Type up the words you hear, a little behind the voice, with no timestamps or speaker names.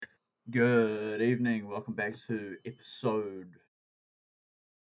Good evening. Welcome back to episode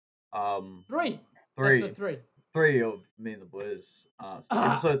um Three. three Episode 3. three of Me and the Boys.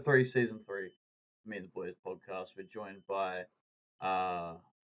 Ah! Episode 3, season 3, Me and the Boys podcast. We're joined by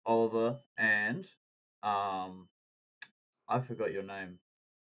Oliver and um I forgot your name.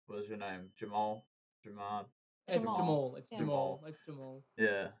 What was your name? Jamal? Jamad? It's Jamal. It's Yeah. Jamal. It's Jamal.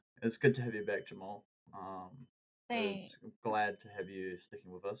 Yeah. It's good to have you back, Jamal. Thanks. I'm glad to have you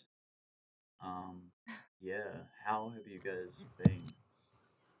sticking with us. Yeah. How have you guys been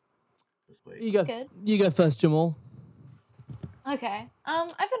this week? You go. Good. You go first, Jamal. Okay. I've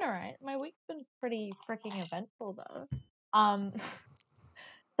been alright. My week's been pretty freaking eventful though.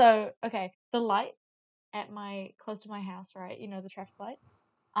 So okay, the light at close to my house, right? You know, the traffic light.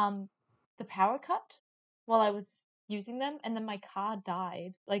 The power cut while I was using them, and then my car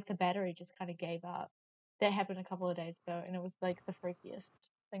died. Like the battery just kind of gave up. That happened a couple of days ago, and it was like the freakiest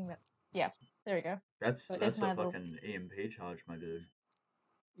thing that. Yeah, there we go. That's There's a my little. fucking EMP charge, my dude.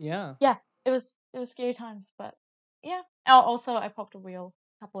 Yeah. Yeah, it was scary times, but yeah. Oh, also I popped a wheel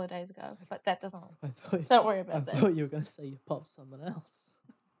a couple of days ago, but that doesn't. Don't worry I about that. thought you were gonna say you popped someone else.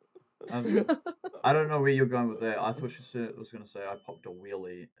 I don't know where you're going with that. I thought she was going to say I popped a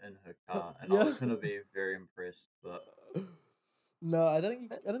wheelie in her car, and I was going to be very impressed, but No, I don't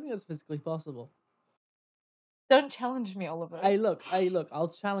think that's physically possible. Don't challenge me, Oliver. Hey, look. I'll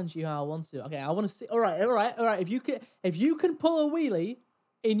challenge you how I want to. Okay, I want to see. All right. If you can pull a wheelie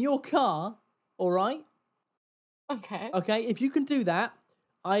in your car, all right. Okay. Okay, if you can do that,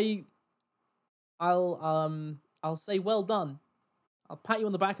 I'll say well done. I'll pat you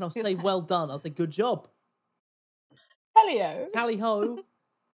on the back and I'll say well done. I'll say good job. Hello. Tally ho,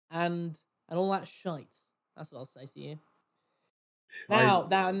 and all that shite. That's what I'll say to you.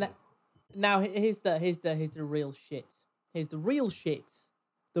 Now here's the real shit. Here's the real shit.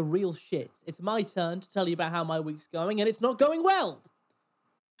 The real shit. It's my turn to tell you about how my week's going, and it's not going well.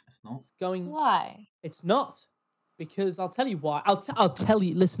 it's not. It's going. Why? It's not, because I'll tell you why. I'll tell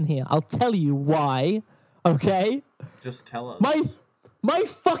you. Listen here. I'll tell you why. Okay. Just tell us. My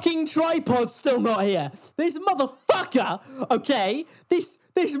fucking tripod's still not here. This motherfucker, okay? This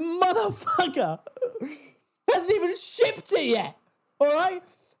motherfucker hasn't even shipped it yet. All right?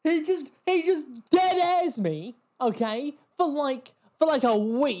 He just dead airs me, okay? For like a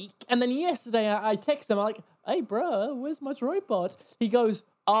week, and then yesterday I text him, I'm like, "Hey, bro, where's my tripod?" He goes,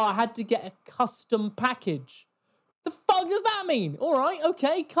 "Oh, I had to get a custom package." The fuck does that mean? All right,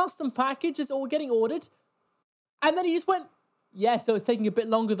 okay, custom package is all getting ordered, and then he just went, "Yeah, so it's taking a bit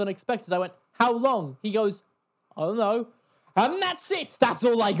longer than expected." I went, "How long?" He goes, "I don't know." And that's it. That's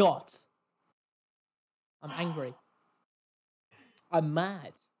all I got. I'm angry. I'm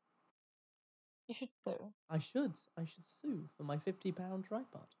mad. You should sue. I should sue for my £50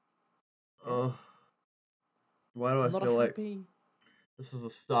 tripod. Why do I'm I not feel like happy. this is the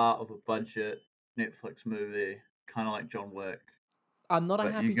start of a budget Netflix movie, kind of like John Wick? I'm not a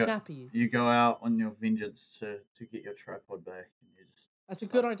But happy chappy. You go out on your vengeance to get your tripod back, and you just That's a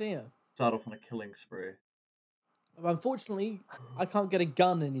good idea. start off on a killing spree. Unfortunately, I can't get a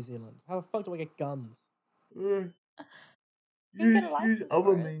gun in New Zealand. How the fuck do I get guns? You can get a Use license other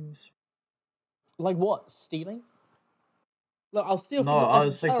for it. means. Like what? Stealing? Look, I'll steal No, from the... I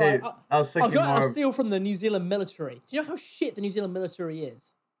was thinking. Alright, I was thinking more. I'll steal from the New Zealand military. Do you know how shit the New Zealand military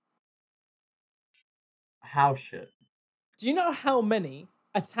is? How shit? Do you know how many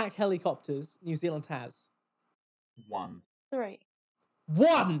attack helicopters New Zealand has? 1. 3.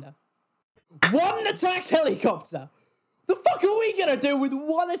 One attack helicopter! The fuck are we gonna do with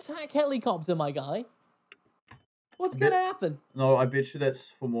one attack helicopter, my guy? What's gonna happen? No, I bet you that's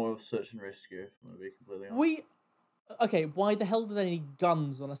for more of search and rescue. I'm gonna be completely honest. Okay, why the hell do they need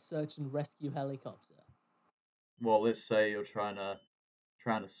guns on a search and rescue helicopter? Well, let's say you're trying to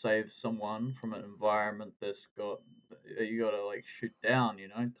save someone from an environment that's got you gotta like shoot down, you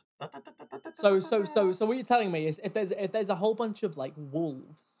know. So what you're telling me is if there's a whole bunch of like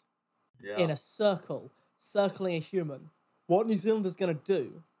wolves in a circle circling a human, what New Zealand is gonna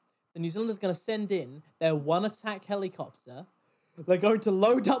do? The New Zealanders gonna send in their one attack helicopter. They're going to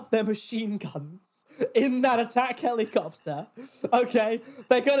load up their machine guns in that attack helicopter. Okay,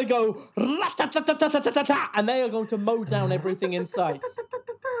 they're gonna go and they are going to mow down everything in sight,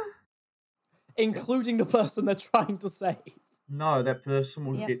 including the person they're trying to save. No, that person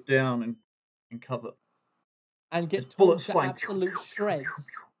will get down and cover. And get torn to absolute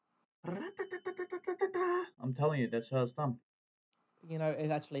shreds. I'm telling you, that's how it's done. You know,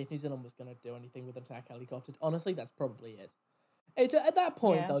 if New Zealand was going to do anything with an attack helicopter, honestly, that's probably it. At that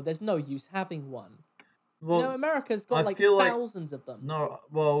point, though, there's no use having one. Well, America's got I like feel like thousands of them. no.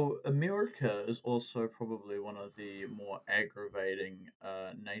 Well, America is also probably one of the more aggravating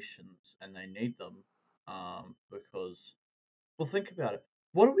nations, and they need them because. Well, think about it.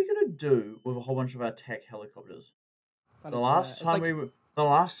 What are we gonna do with a whole bunch of our attack helicopters? That The is last fair. It's time like, we were the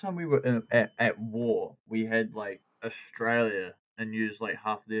last time we were at war, we had like Australia and used like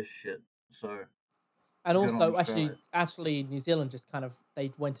half this shit. So and good on also Australia. actually, New Zealand just kind of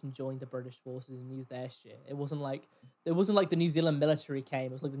they went and joined the British forces and used their shit. It wasn't like the New Zealand military came.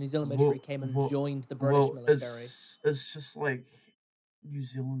 It was like the New Zealand military Well, came and well, joined the British well, military. it's just like New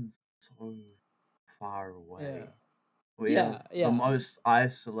Zealand's so far Yeah, away. We have yeah, the yeah. most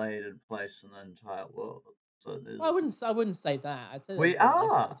isolated place in the entire world. So there's I wouldn't say that. I'd say there's we more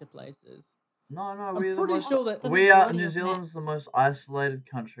are. isolated places. No, I'm we're the pretty most. sure that. The We are. majority New of Zealand's the maps. most isolated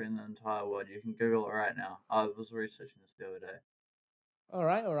country in the entire world. You can Google it right now. I was researching this the other day. All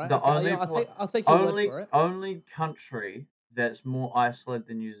right, all right. The Okay, only I'll take your word for it. only country that's more isolated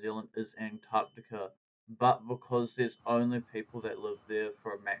than New Zealand is Antarctica, but because there's only people that live there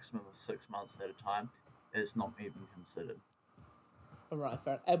for a maximum of 6 months at a time, it's not even considered. All right,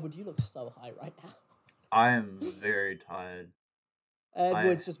 fair. Edward, you look so high right now. I am very tired. I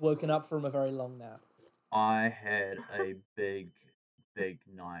Edward's just woken up from a very long nap. I had a big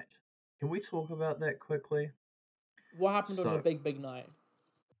night. Can we talk about that quickly? What happened on your So, big night?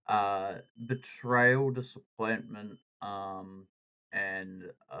 betrayal, disappointment, and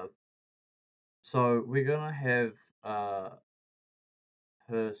so uh we're gonna have a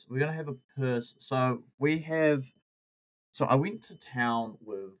so we have so I went to town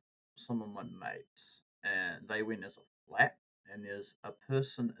with some of my mates, and they went as a flat, and there's a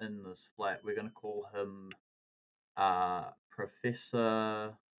person in this flat. We're gonna call him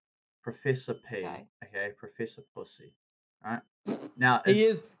Professor P. Okay. Okay, Professor Pussy. Alright. Now He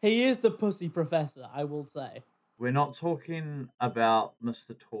is the pussy professor, I will say. we're not talking about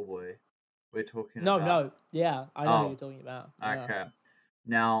Mr. Tallboy. We're talking No, about no, yeah, I know who you're oh, talking about. Yeah. okay.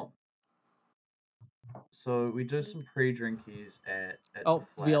 Now, so we do some pre-drinkies at the Oh,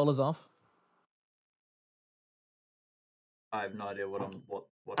 flat. Viola's off. I have no idea what I'm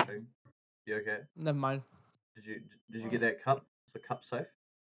watching. You okay? Never mind. Did you did you get that cup? Is the cup safe?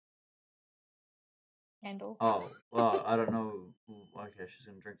 Handle. Oh, well, I don't know. Okay, she's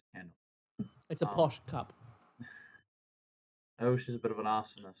gonna drink the candle. It's a Um, posh cup. oh, she's a bit of an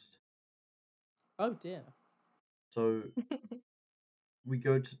arsonist. Oh dear. So we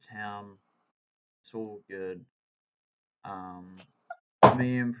go to town. It's all good. Um,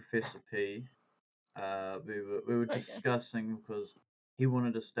 me and Professor P, we were Okay. discussing because he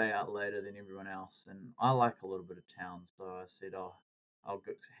wanted to stay out later than everyone else, and I like a little bit of town, so I said, "Oh, I'll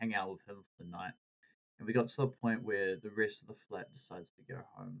go hang out with him for the night." And we got to the point where the rest of the flat decides to go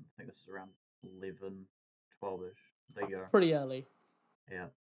home. I think this is around 11, 12ish. They go, Pretty early. yeah.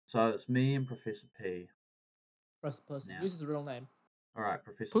 So it's me and Professor P Professor Pussy. now. Use his real name. All right,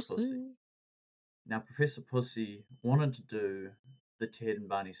 Professor Pussy. Now, Professor Pussy wanted to do the Ted and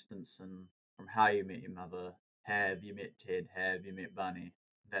Barney Stinson from How You Met Your Mother, Have You Met Ted, Have You Met Barney,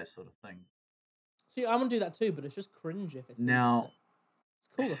 that sort of thing. See, I'm gonna do that too, but it's just cringe if he does Now, it. It's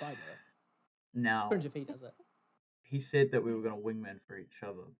cool if I do it. now Cringe if he does it. he said that we were going to wingman for each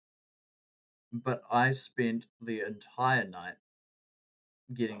other, but I spent the entire night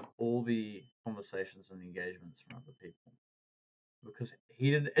getting all the conversations and engagements from other people because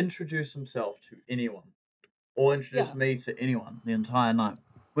he didn't introduce himself to anyone or introduce Yeah. me to anyone the entire night,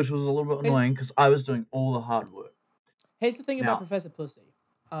 which was a little bit Here's, annoying because I was doing all the hard work. here's the thing about Now, Professor Pussy.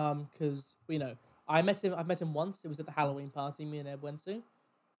 Because I met him. I've met him once. It was at the Halloween party me and Ed went to.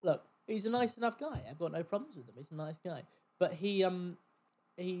 Look, he's a nice enough guy. I've got no problems with him. He's a nice guy. But he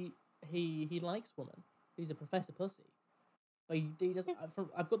he likes women. He's a Professor Pussy. But he doesn't.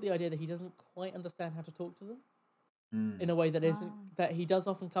 I've got the idea that he doesn't quite understand how to talk to them in a way that isn't Ah. that he does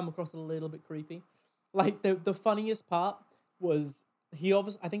often come across a little bit creepy. Like the funniest part was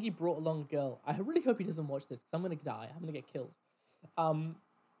I think he brought along a girl. I really hope he doesn't watch this because I'm gonna die. I'm gonna get killed.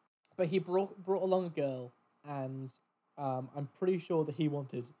 But he brought along a girl, and I'm pretty sure that he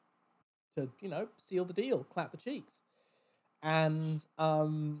wanted to seal the deal, clap the cheeks, and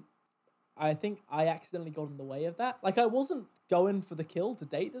I think I accidentally got in the way of that. Like I wasn't going for the kill to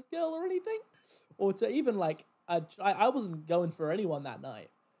date this girl or anything, or to even like I wasn't going for anyone that night,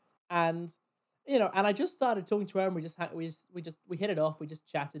 and and I just started talking to her, and we hit it off. We just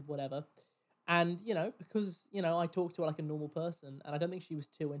chatted, whatever. And because I talked to her like a normal person, and I don't think she was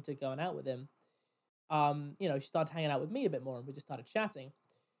too into going out with him. She started hanging out with me a bit more, and we just started chatting.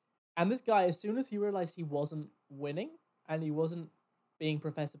 And this guy, as soon as he realized he wasn't winning and he wasn't being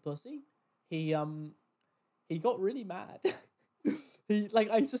Professor Pussy, he he got really mad.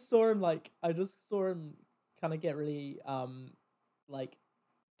 I just saw him kind of get really like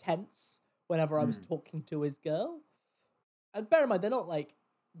tense whenever I was Mm, talking to his girl. And bear in mind, they're not like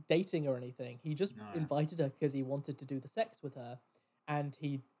dating or anything. He just no. invited her because he wanted to do the sex with her, and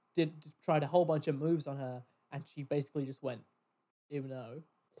he tried a whole bunch of moves on her, and she basically just went, "Even no."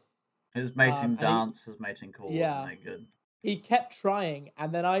 His mating And dance, his mating call wasn't yeah, that good. he kept trying,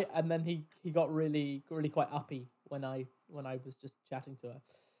 and then he got really quite uppy when I was just chatting to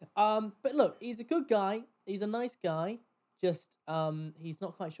her. But look, he's a good guy. He's a nice guy. Just he's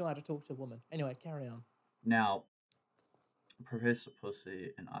not quite sure how to talk to a woman. Anyway, carry on. Now, Professor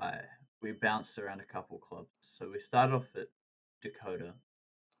Pussy and I, we bounced around a couple clubs. So we started off at Dakota,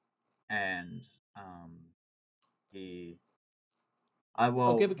 and um, he, I Oh,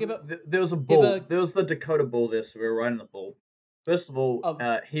 well, there was a give bull. a There was the Dakota bull there, so we were riding the bull. First of all,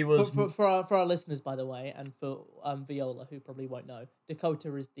 oh, he was for our listeners, by the way, and for Viola, who probably won't know,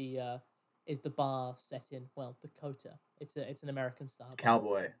 Dakota is the bar set in, well, Dakota. It's an American style bar,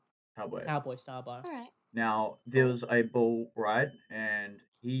 cowboy, cowboy. cowboy style bar. All right. Now there was a bull ride, and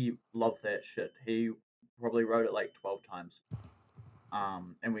he loved that shit. He probably rode it like 12 times.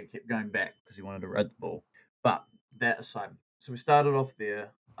 And we kept going back because he wanted to ride the bull. But that aside, so we started off there.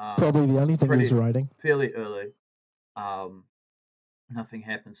 Probably the only thing he's pretty riding. fairly early. Um, Nothing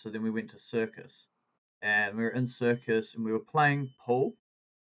happened. So then we went to circus, and we were in circus, and we were playing pool,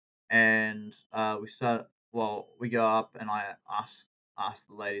 and we start. Well, we go up, and I asked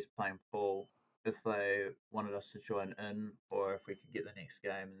the ladies playing pool if they wanted us to join in, or if we could get the next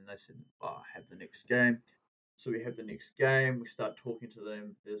game, and they said, "Oh, have the next game." So we have the next game. We start talking to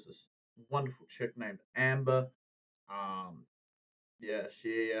them. There's this wonderful chick named Amber. Um, yeah,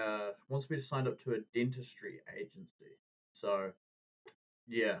 she wants me to sign up to a dentistry agency. So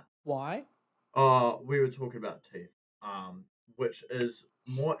yeah, Why? we were talking about teeth, which is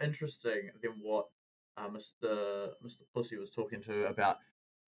more interesting than what Mr. Pussy was talking to about.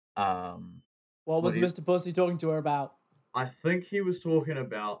 Um, What what was he Mr. Pussy talking to her about? I think he was talking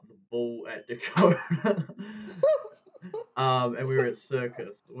about the bull at Dakota. And we were at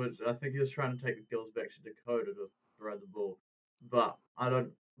circus, which I think he was trying to take the girls back to Dakota to ride the bull. But I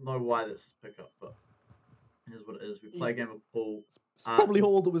don't know why this is pick up, but here's what it is. We play a game of pool. It's probably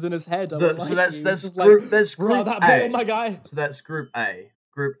all that was in his head. I won't lie So to you. It's that's just like, group bro, that A. ball, my guy. So that's group A.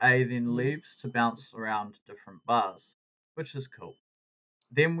 Group A then Mm. leaves to bounce around different bars, which is cool.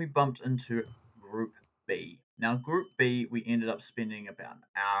 Then we bumped into group B. Now group B we ended up spending about an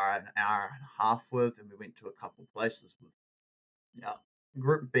hour and a half with, and we went to a couple places with. Yeah.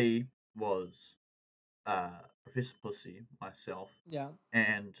 Group B was Professor Pussy, myself, Yeah.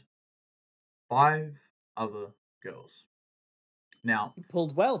 and 5 other girls. Now, He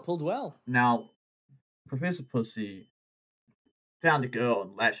pulled well. now, Professor Pussy found a girl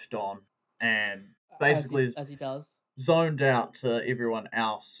and latched on, and basically As he does. zoned out to everyone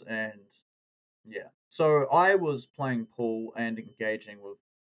else, and yeah. So I was playing pool and engaging with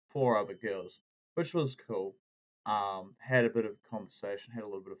 4 other girls, which was cool. Had a bit of conversation, had a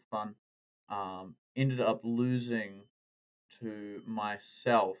little bit of fun. Ended up losing to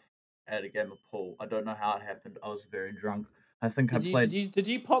myself at a game of pool. I don't know how it happened. I was very drunk. I think I played. Did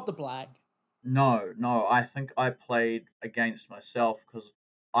you pot the black? No, no. I think I played against myself because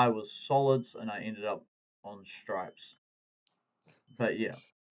I was solids and I ended up on stripes. But yeah.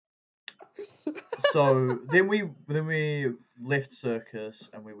 So then we left circus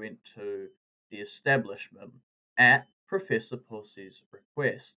and we went to the establishment at Professor Pussy's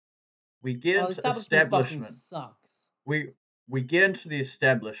request. We get Oh, the into establishment fucking establishment. sucks. We get into the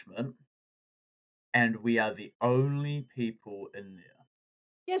establishment and we are the only people in there.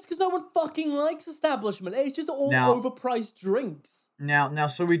 Yes, because no one fucking likes establishment. It's just all Now- overpriced drinks.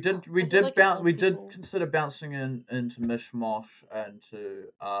 Now, so we did Is it like an old we did people- consider bouncing into Mishmosh and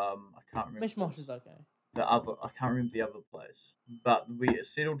to I can't remember Mishmosh is okay. I can't remember the other place, but we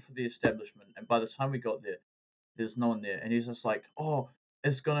settled for the establishment. And by the time we got there, there's no one there, and he's just like, oh,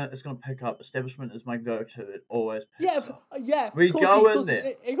 it's gonna pick up. Establishment is my go-to. It always picks up. Yeah. We go in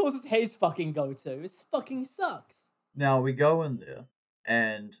there. Of course, it's his fucking go-to. It fucking sucks. Now we go in there,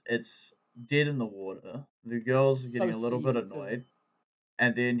 and it's dead in the water. The girls are It's getting so a little bit seedy, too. annoyed,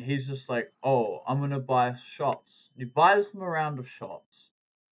 and then he's just like, "Oh, I'm gonna buy shots." He buys them a round of shots,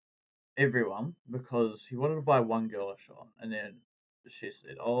 everyone, because he wanted to buy one girl a shot, and then she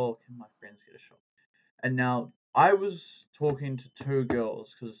said, "Oh, can my friends get a shot?" And now I was talking to 2 girls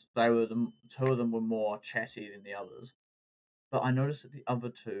because two of them were more chatty than the others, but I noticed that the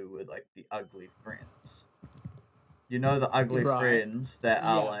other 2 were like the ugly friends. You know, the ugly Right. friends that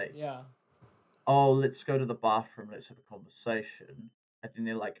are like, Yeah. oh, let's go to the bathroom, let's have a conversation. And then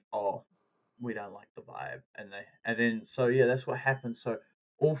they're like, oh, we don't like the vibe. And then, so yeah, that's what happened. So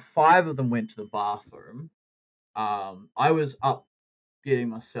all five of them went to the bathroom. I was up getting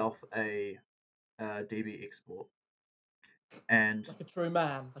myself a DB export. And Like a true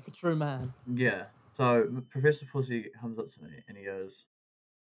man. Like a true man. yeah, so Professor Pussy comes up to me and he goes,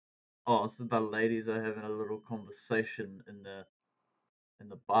 oh, so the ladies are having a little conversation in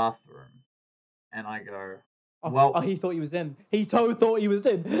the bathroom. And I go, Oh, well, he thought he was in. He thought he was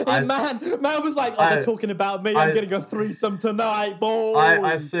in. I, Man was like, oh, they're I, talking about me. I'm I, getting a threesome tonight,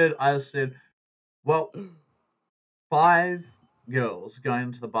 I boys. said, well, five girls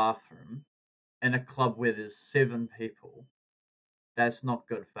going to the bathroom in a club where there's 7 people. That's not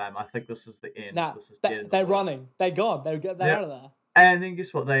good, fam. I think this is the end. Nah, This is dead in the they're water. running. They're gone. They're Yeah. out of there. And then guess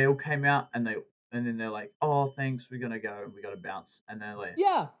what? They all came out and then they're like, oh, thanks, we're gonna go and we gotta bounce, and they left.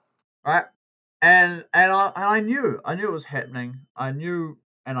 Yeah. Right? And I knew it was happening. I knew,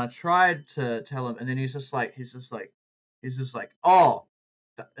 and I tried to tell him, and then he's just like, oh,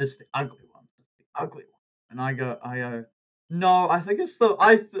 it's the ugly one, it's the ugly one. And I go, no, I think it's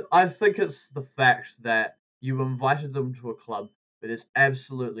I think it's the fact that you invited them to a club, but there's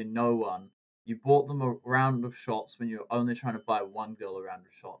absolutely no one. You bought them a round of shots when you were only trying to buy one girl a round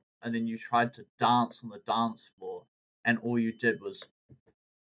of shots, and then you tried to dance on the dance floor, and all you did was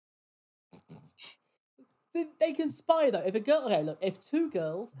They conspire though. If a girl, okay, look, if 2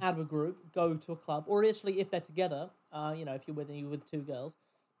 girls out of a group go to a club, or actually if they're together, if you're with 2 girls,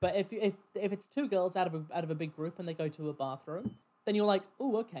 but if it's 2 girls out of a big group and they go to a bathroom, then you're like,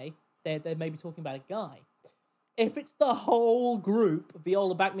 oh, okay, they're maybe talking about a guy. If it's the whole group,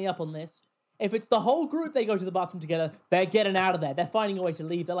 Viola, back me up on this. If it's the whole group, they go to the bathroom together. They're getting out of there. They're finding a way to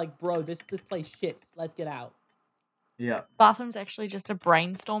leave. They're like, bro, this place shits. Let's get out. yeah. Bathroom's actually just a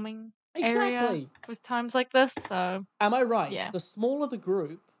brainstorming area Exactly. for times like this. So Am I right? yeah, The smaller the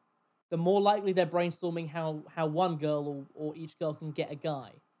group, the more likely they're brainstorming how one girl or each girl can get a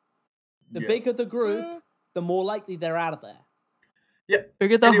guy. The Yeah. bigger the group, the more likely they're out of there. Yeah.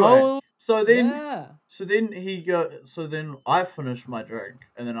 figure the Anyway, whole. so then Yeah. so then I finished my drink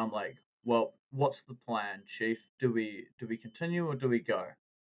and then I'm like, well, what's the plan, Chief? Do we continue or do we go?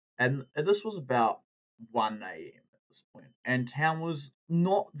 And this was about 1 a.m. at this point, and town was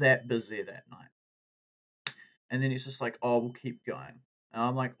not that busy that night. And then it's just like, oh, we'll keep going. And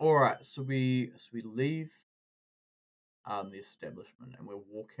I'm like, all right. So we leave the establishment and we're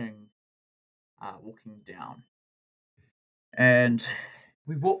walking down, and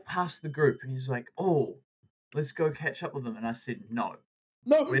we walk past the group, and he's like, oh, let's go catch up with them. And I said, no,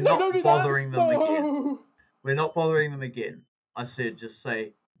 No, we're no, not don't do bothering that. them again. No. We're not bothering them again. I said, just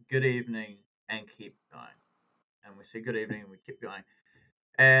say good evening and keep going. And we said good evening and we kept going.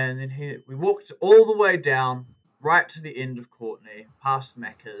 And then we walked all the way down, right to the end of Courtney, past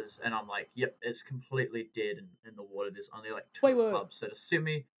Macca's, and I'm like, yep, it's completely dead in the water. There's only like 2 Wait. clubs that are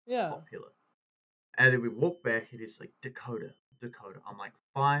semi-popular. Yeah. And then we walk back, and it's like, Dakota. I'm like,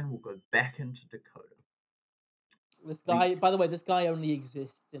 fine, we'll go back into Dakota. This guy, by the way, this guy only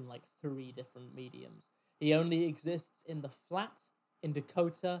exists in like 3 different mediums. He only exists in the flat, in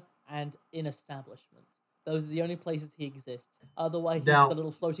Dakota, and in establishment. Those are the only places he exists. Otherwise, he's just a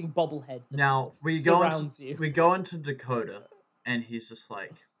little floating bobblehead that Now just surrounds you. we go into Dakota, and he's just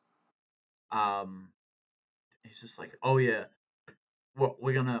like, oh yeah,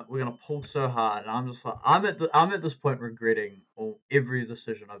 we're gonna pull so hard, and I'm just like, I'm at this point regretting every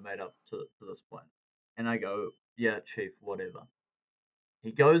decision I've made up to this point, and I go, yeah, Chief, whatever.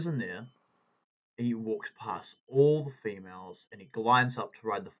 He goes in there, he walks past all the females, and he glides up to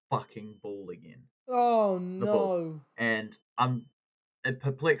ride the fucking bull again. Oh The bull. no! And it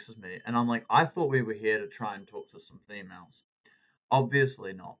perplexes me, and I'm like, I thought we were here to try and talk to some females.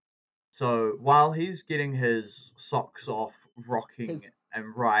 Obviously not. So while he's getting his socks off, rocking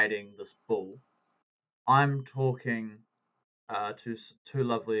and riding this bull, I'm talking to 2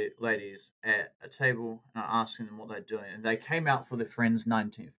 lovely ladies at a table, and I'm asking them what they're doing. And they came out for their friend's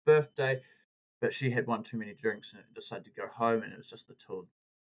 19th birthday, but she had one too many drinks and decided to go home, and it was just the 2 of them.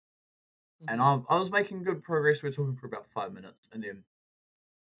 And I was making good progress. We were talking for about 5 minutes, and then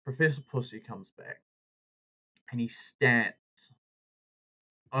Professor Pussy comes back, and he stands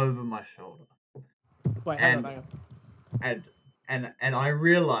over my shoulder. Wait, hang on. And I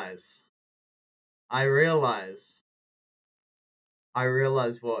realize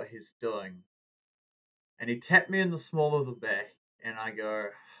what he's doing. And he tapped me in the small of the back, and I go,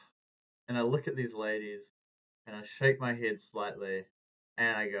 and I look at these ladies, and I shake my head slightly,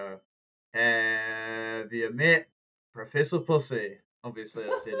 and I go, have you met Professor Pussy? Obviously,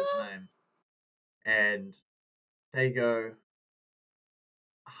 I said his name. and they go,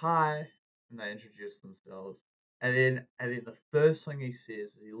 "Hi," and they introduce themselves. And then the first thing he says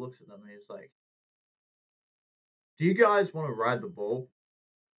is he looks at them and he's like, "Do you guys want to ride the bull?"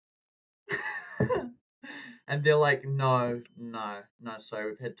 And they're like, "No, no, no, sorry,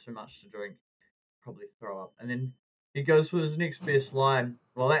 we've had too much to drink, probably throw up." And then he goes for his next best line.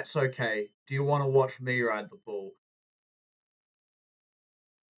 "Well, that's okay. Do you want to watch me ride the bull?"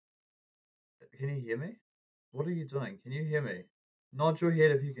 Can you hear me? What are you doing? Can you hear me? Nod your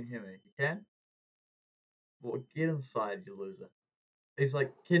head if you can hear me. You can? Well, get inside, you loser. He's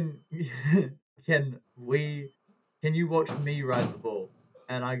like, can we, can you watch me ride the bull?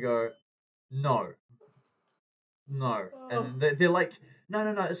 And I go, no, no. Oh. And they're like, no,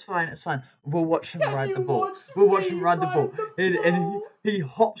 no, no, it's fine, it's fine. We'll watch him Can ride the you bull. watch We'll watch him me ride the bull. ride the And bull? he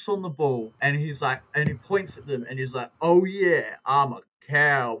hops on the bull and he's like, and he points at them and he's like, oh yeah, I'm a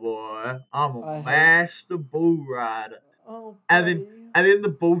cowboy. I'm I a hate- master bull rider. Oh, And buddy. then the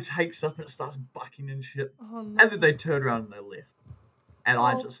bull takes up and it starts bucking and shit. Oh, no. And then they turn around and they left. And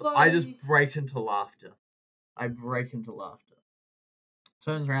I Oh, just buddy. break into laughter. I break into laughter.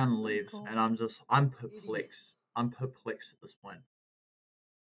 Turns around and So leaves, cool. and I'm perplexed. Idiots. I'm perplexed at this point.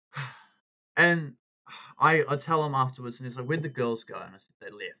 And I tell him afterwards, and he's like, "Where'd the girls go?" And I said, "They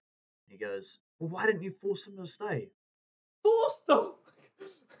left." He goes, "Well, why didn't you force them to stay?" Force them!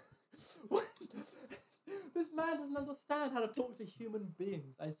 This man doesn't understand how to talk to human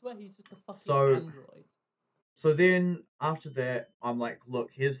beings. I swear he's just a fucking So- android. So then, after that, I'm like,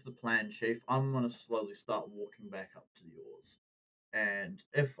 "Look, here's the plan, Chief. I'm gonna slowly start walking back up to yours. And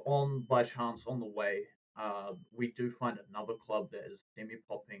if by chance on the way we do find another club that is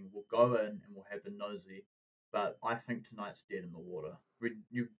semi-popping, we'll go in and we'll have a nosy. But I think tonight's dead in the water.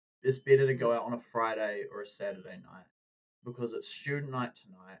 It's better to go out on a Friday or a Saturday night because it's student night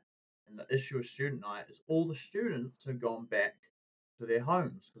tonight. And the issue with student night is all the students have gone back to their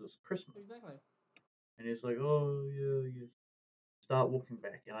homes because it's Christmas." Exactly. And he's like, "Oh yeah, yeah." Start walking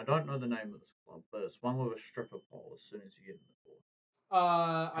back, and I don't know the name of this club, but it's one with a stripper pole as soon as you get in the door.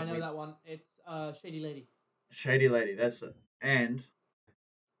 I And know we- that one. It's Shady Lady. Shady Lady, that's it. And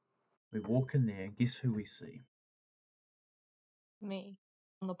we walk in there, and guess who we see? Me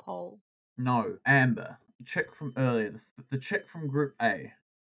on the pole. No, Amber, the chick from earlier, the chick from Group A.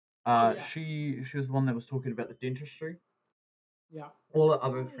 Oh, yeah. She was the one that was talking about the dentistry. Yeah. All the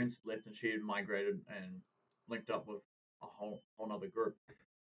other Oh, friends had left, and she had migrated and linked up with a whole other group.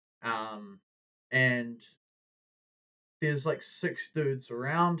 And there's like 6 dudes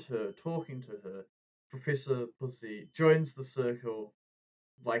around her talking to her. Professor Pussy joins the circle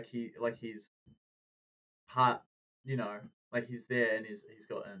like he's part, like he's there and he's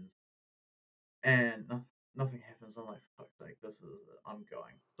got in, and nothing happens. I'm like, fuck's sake, I'm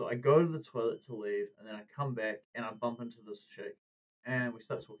going. So I go to the toilet to leave, and then I come back and I bump into this chick, and we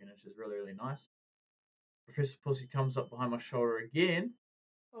start talking, and she's really really nice. Professor Pussy comes up behind my shoulder again,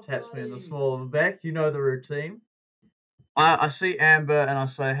 Oh, taps me in the buddy. small of the back. You know the routine. I see Amber and I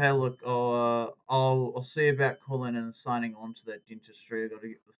say, "Hey, look, I'll see about calling and signing on to that dentistry. I've got to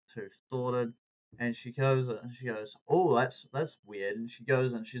get this tooth sorted." And she goes, "Oh, that's weird." And she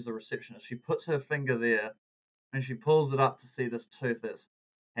goes and she's the receptionist. She puts her finger there and she pulls it up to see this tooth that's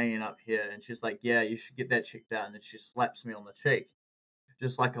hanging up here. And she's like, "Yeah, you should get that checked out." And then she slaps me on the cheek,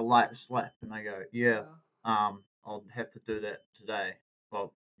 just like a light slap. And I go, "Yeah, I'll have to do that today."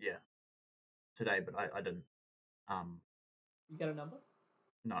 Well, yeah, today, but I didn't. You get a number?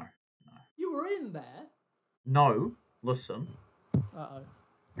 No. You were in there. No, listen, Uh-oh.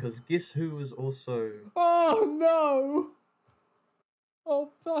 because guess who was also... Oh, no!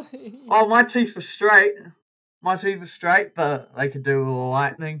 Oh, buddy. Oh, my teeth are straight. My teeth are straight, but they could do with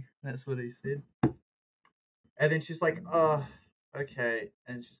lightning. That's what he said. And then she's like, "Oh, okay."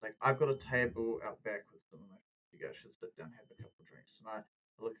 And she's like, "I've got a table out back with some of my... You guys should sit down and have a couple of drinks." And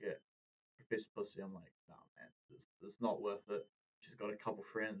I look at Professor Pussy, I'm like, "No, man, it's not worth it. She's got a couple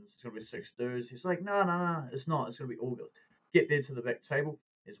friends. It's going to be 6 dudes." He's like, No, it's not. It's going to be all good." Get there to the back table.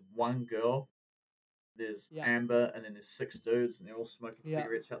 There's one girl. There's Amber, and then there's 6 dudes, and they're all smoking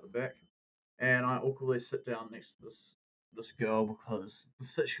cigarettes out the back. And I awkwardly sit down next to this girl because the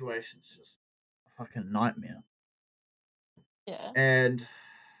situation's just a fucking nightmare. Yeah. And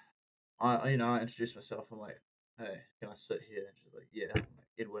I introduce myself. I'm like, "Hey, can I sit here?" And she's like, "Yeah." I'm like,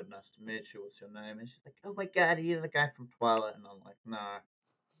 "Edward, nice to meet you. What's your name?" And she's like, "Oh my god, you're the guy from Twilight." And I'm like, "No,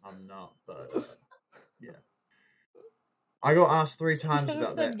 I'm not." But yeah. I got asked 3 times should have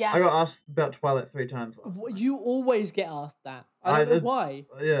about said that. yes. I got asked about Twilight 3 times last night. You always get asked that. I don't know why.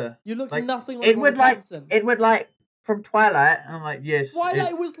 Yeah. You look Like, nothing like Edward, Robert Pattinson. Edward, from Twilight. And I'm like, yes.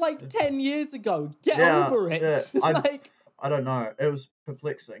 Twilight was like 10 years ago. Get Yeah, over it. yeah. Like, I don't know. It was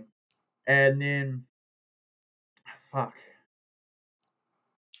perplexing. And then, fuck.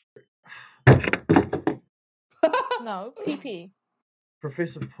 No, PP.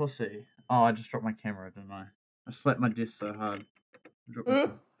 Professor Pussy. Oh, I just dropped my camera, didn't I? I slapped my desk so hard. I dropped my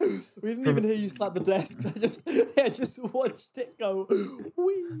we didn't even hear you slap the desk. I just watched it go.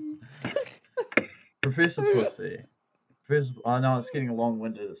 Wee. Professor Pussy. Oh no, it's getting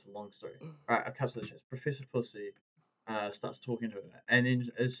long-winded. It's a long story. All right, I'll cut to the chase. Professor Pussy starts talking to her, and then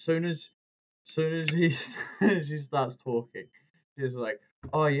as soon as she starts talking, she's like,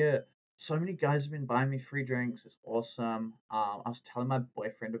 "Oh yeah, so many guys have been buying me free drinks. It's awesome. I was telling my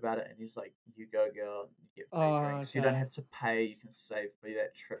boyfriend about it, and he's like, you go, girl, you get free drinks. You don't Okay. have to pay. You can save for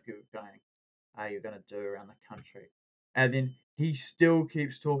that trip you're gonna do around the country." And then he still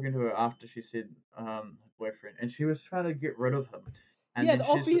keeps talking to her after she said her boyfriend, and she was trying to get rid of him. And Yeah, then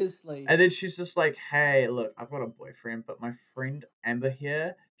obviously. and then she's just like, "Hey, look, I've got a boyfriend, but my friend Amber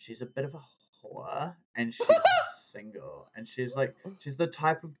here, she's a bit of a whore, and she's single, and she's like, she's the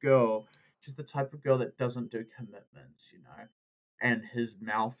type of girl, that doesn't do commitments, you know." And his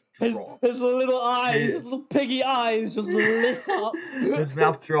mouth dropped. His little eyes, His- his little piggy eyes just lit up. His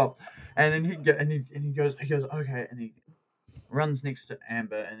mouth dropped, and then he goes, okay, and he runs next to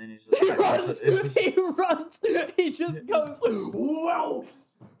Amber, and then he's just He like, runs. He runs. He just goes, whoa.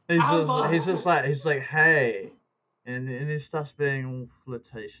 Amber. he's like, hey, and he starts being all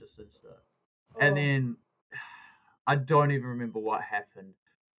flirtatious and stuff. And Oh. then I don't even remember what happened,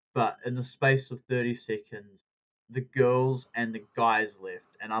 but in the space of 30 seconds, the girls and the guys left,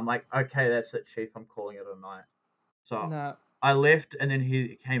 and I'm like, okay, that's it, Chief. I'm calling it a night. So Nah. I left, and then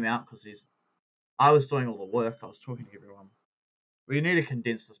he came out because I was doing all the work. I was talking to everyone. We need to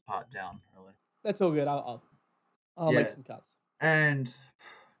condense this part down, really. That's all good. I'll make Yeah. some cuts. And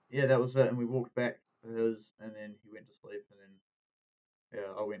yeah, that was it. And we walked back to his, and then he went to sleep, and then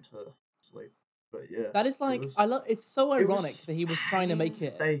I went to sleep. But yeah, That is like, I love. It's so it was ironic that he was trying to make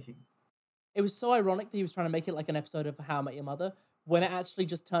it. painstaking. It was so ironic that he was trying to make it like an episode of How I Met Your Mother when it actually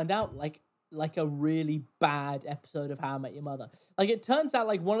just turned out like a really bad episode of How I Met Your Mother. Like it turns out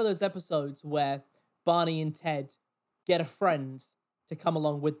like one of those episodes where Barney and Ted get a friend to come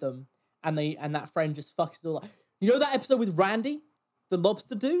along with them, and that friend just fucks it all up. You know that episode with Randy, the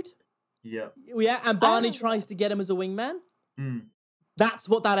lobster dude? Yeah. Yeah, and Barney remember tries to get him as a wingman. Mm. That's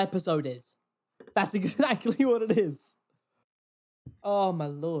what that episode is. That's exactly what it is. Oh my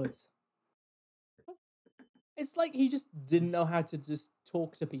lord. It's like he just didn't know how to just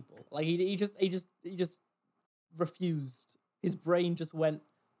talk to people. Like he just refused. His brain just went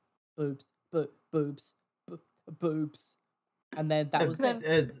boobs, boobs, boobs, and then that was it.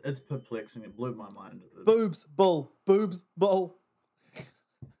 It's perplexing. It blew my mind. Boobs, bull, boobs, bull.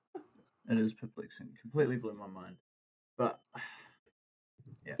 It is perplexing. Completely blew my mind. But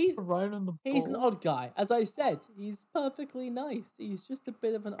yeah, He's Right on the He's an ball. odd guy. As I said, he's perfectly nice. He's just a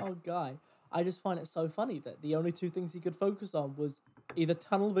bit of an odd guy. I just find it so funny that the only two things he could focus on was either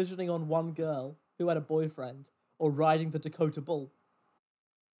tunnel visioning on one girl who had a boyfriend or riding the Dakota Bull.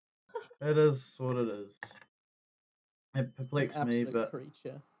 it is what it is. It perplexed me, Absolute but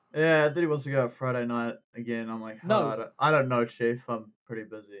creature. yeah, then he wants to go out Friday night again. I'm like, No. I don't know, Chief. I'm pretty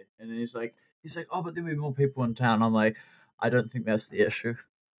busy. And then he's like, oh, but there'll be more people in town. I'm like, I don't think that's the issue.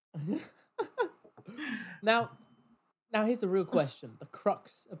 Now here's the real question, the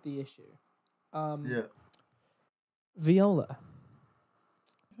crux of the issue. Yeah. Viola,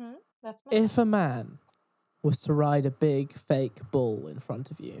 That's my if a man was to ride a big fake bull in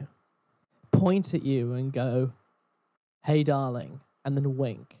front of you, point at you and go, "Hey, darling," and then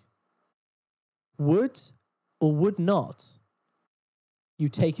wink, would or would not you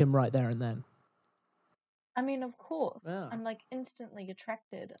take him right there and then? I mean, of course. Yeah. I'm like instantly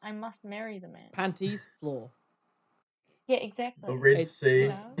attracted. I must marry the man. Panties, floor. Yeah, exactly. The Red It's Sea. You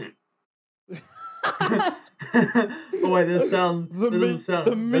know? Oh wait, that sounds. the meat,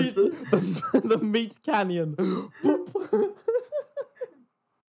 the meat canyon. Boop.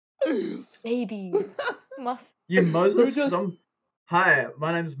 Baby. Must. You Moses? You're just- Hi,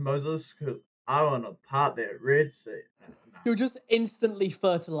 my name's Moses. 'Cause I want to part that Red Sea. You're just instantly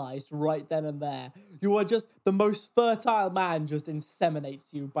fertilized right then and there. You are just the most fertile man. Just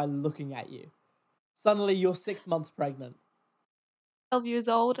inseminates you by looking at you. Suddenly, you're 6 months pregnant. 12 years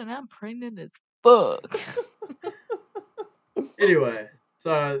old and I'm pregnant as fuck. Anyway,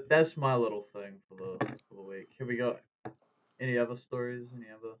 so that's my little thing for the week. Have we got any other stories? Any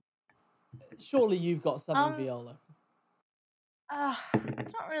other? Surely you've got something, Um, Viola.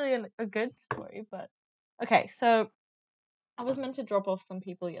 It's not really a good story, but Okay, so I was meant to drop off some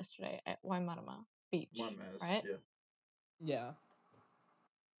people yesterday at Waimarama Beach, right? Yeah. Yeah.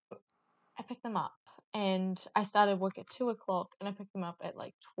 I picked them up, and I started work at 2 o'clock, and I picked them up at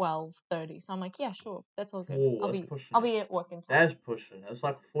like 12:30. So I'm like, yeah, sure, that's all good. Oh, I'll that's be pushing I'll it. be at work in time. That's pushing. It's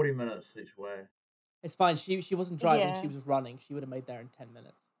like 40 minutes each way. It's fine. She wasn't driving. Yeah. She was running. She would have made there in 10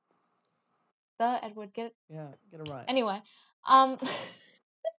 minutes. Edward, get it? Yeah, get it right. Anyway,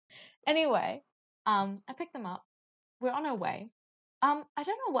 anyway, I picked them up. We're on our way. I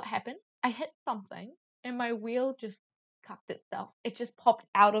don't know what happened. I hit something, and my wheel just cupped itself. It just popped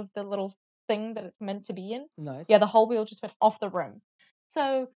out of the little thing that it's meant to be in. Nice. Yeah, the whole wheel just went off the rim.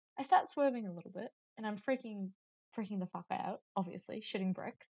 So I start swerving a little bit, and I'm freaking the fuck out, obviously, shitting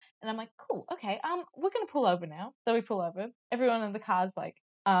bricks. And I'm like, cool, okay, we're gonna pull over now. So we pull over. Everyone in the car's like,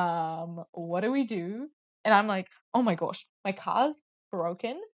 what do we do? And I'm like, oh my gosh, my car's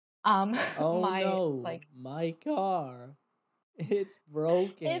broken. Oh my no, like my car. It's it's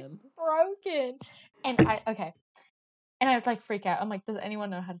broken. broken. And I like freak out. I'm like, does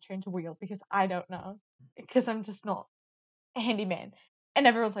anyone know how to change a wheel? Because I don't know. Because I'm just not a handyman. And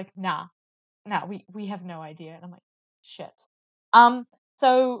everyone's like, nah, we have no idea. And I'm like, shit.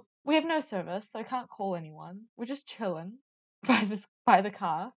 So we have no service, so I can't call anyone. We're just chilling by the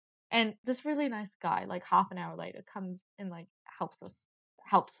car. And this really nice guy, like half an hour later, comes and like helps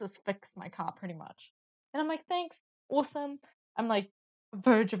us fix my car pretty much. And I'm like, thanks, awesome. I'm like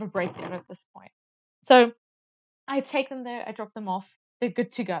verge of a breakdown at this point. So I take them there, I drop them off. They're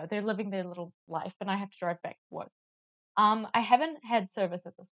good to go. They're living their little life, and I have to drive back to work. I haven't had service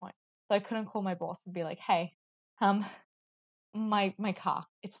at this point, so I couldn't call my boss and be like, "Hey, um, my car,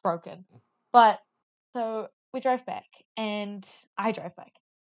 it's broken." But so we drove back, and I drove back.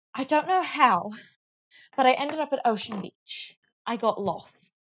 I don't know how, but I ended up at Ocean Beach. I got lost.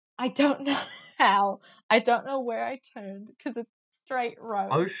 I don't know how. I don't know where I turned because it's straight road,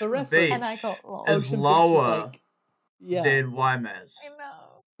 For Ocean reference, and I Beach got lost. is Ocean Beach is lower like, yeah. than Waimaz. I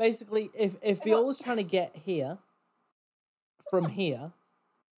know. Basically, if I Viola got- was trying to get here from here,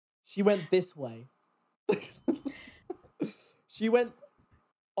 she went this way. She went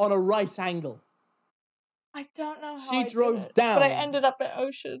on a right angle. I don't know how She I did drove it, but I down. ended up at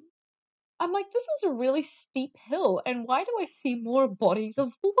Ocean. I'm like, this is a really steep hill, and why do I see more bodies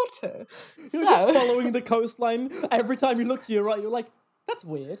of water? You're just So- following the coastline. Every time you look to your right, you're like, that's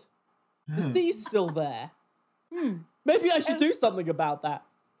weird. The sea's still there. Maybe I should do something about that.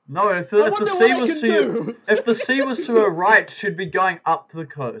 No, if I the wonder sea what I was can to your, do. if the sea was to her right, she'd be going up the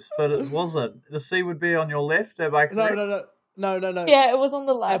coast, but it wasn't. The sea would be on your left. Am I correct? No. yeah, it was on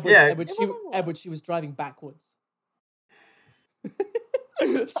the left. Edward, Yeah. Edward, It she, was on the Edward, she was driving backwards.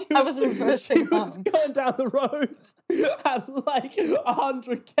 I was reversing She was home. going down the road at like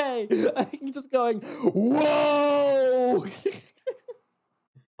 100k, and just going, whoa!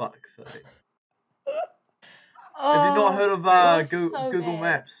 Fuck's sake. Oh, Have you not heard of it was Google so bad.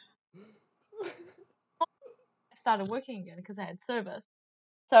 Maps? I started working again because I had service.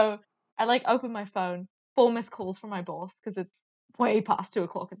 So I like opened my phone, 4 missed calls from my boss because it's way past 2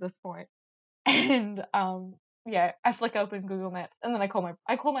 o'clock at this point. And yeah, I flick open Google Maps and then I call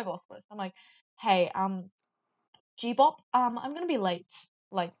my boss first. I'm like, hey, Gbop, I'm gonna be late,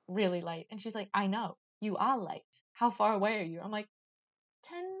 like really late. And she's like, I know, you are late. How far away are you? I'm like,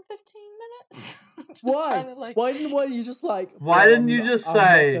 10, 15 minutes. Just Why? kinda like, Why didn't you just like? Why "Oh, didn't I'm you not- just I'm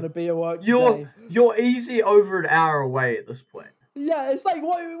say, not gonna be at work You're today? you're easy over an hour away at this point. Yeah, it's like,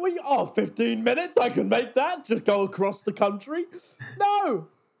 what 15 minutes? I can make that. Just go across the country. No.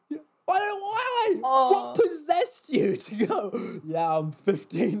 Why? What possessed you to go? Yeah, I'm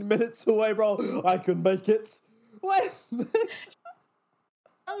 15 minutes away, bro. I can make it. What?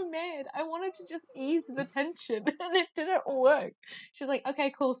 oh man, I wanted to just ease the tension and it didn't work. She's like,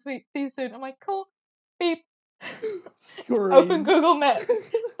 okay, cool, sweet, see you soon. I'm like, cool, beep. Scream. Open Google Maps,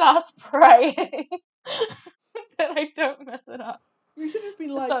 starts praying that I don't mess it up. You should just be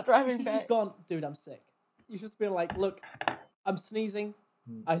I like, start you driving should back. just gone, dude, I'm sick. You should just be like, look, I'm sneezing.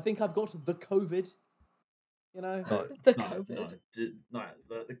 I think I've got the COVID. You know? No, The no, COVID. no.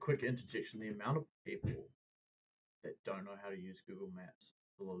 The quick interjection, the amount of people that don't know how to use Google Maps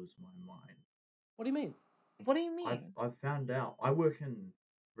blows my mind. What do you mean? What do you mean? I've found out. I work in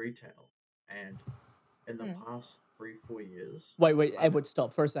retail, and in the past 3-4 years. Wait, Edward,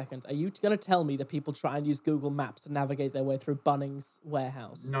 stop for a second. Are you going to tell me that people try and use Google Maps to navigate their way through Bunnings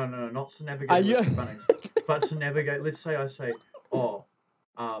warehouse? No, not to navigate through Bunnings, but to navigate. Let's say I say,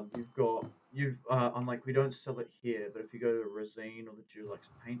 I'm like, we don't sell it here, but if you go to a Resine or the Dulux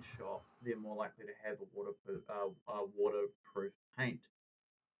paint shop, they're more likely to have a waterproof paint.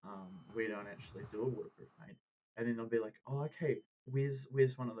 We don't actually do a waterproof and then they'll be like, oh, okay,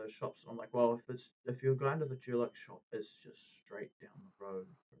 where's one of those shops? And I'm like, well, if you're going to the Dulux shop, it's just straight down the road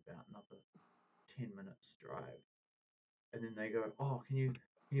for about another 10 minutes drive. And then they go, oh, can you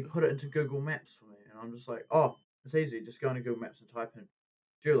put it into Google Maps for me? And I'm just like, oh, it's easy. Just go into Google Maps and type in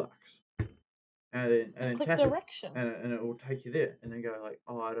Dulux, and And then click tap it, direction. and it will take you there. And they go like,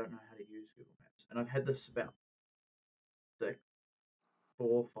 oh, I don't know how to use Google Maps. And I've had this about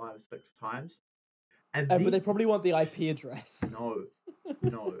 4, 5, 6 times. And But then they probably want the IP address. no,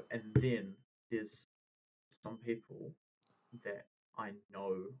 and then there's some people that I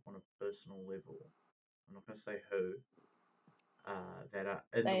know on a personal level. I'm not going to say who. That are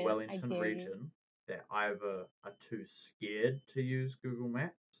in Say the it, I Wellington dare you. region that either are too scared to use Google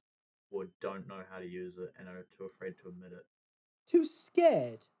Maps or don't know how to use it and are too afraid to admit it. Too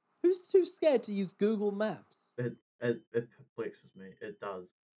scared? Who's too scared to use Google Maps? It perplexes me. It does.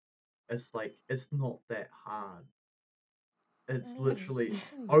 It's like, it's not that hard. It's literally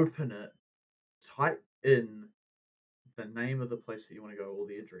insane. open it, type in the name of the place that you want to go or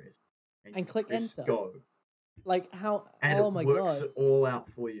the address, and you click press enter. go. Like how? And oh it my works god! it all out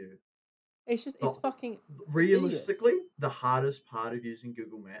for you. It's just it's fucking Realistically, idiots. the hardest part of using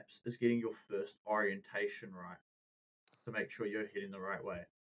Google Maps is getting your first orientation right to make sure you're heading the right way.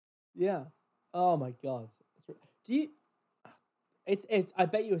 Yeah. Oh my god. Do you? It's. I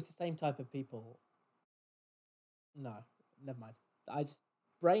bet you it's the same type of people. No, never mind. I just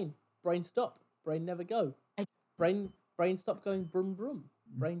brain stop. Brain never go. Brain stop going brum brum.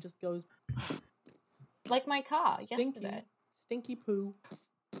 Brain just goes Like my car stinky, yesterday. stinky poo.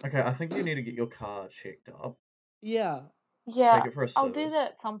 Okay, I think you need to get your car checked up. Yeah. Yeah, Take it for a I'll do service.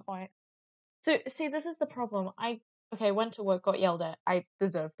 that at some point. So, see, this is the problem. I went to work, got yelled at. I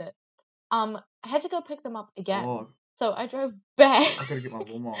deserved it. I had to go pick them up again. Oh, So I drove back I gotta get my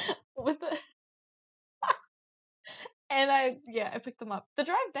lawnmower. with the and I picked them up. The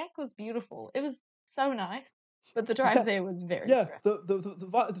drive back was beautiful. It was so nice, but the drive there was very stressful.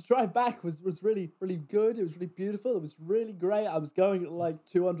 The drive back was really good. It was really beautiful. It was really great. I was going at like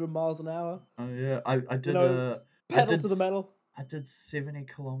 200 miles an hour. Oh yeah, I did You know, pedal to the metal. I did 70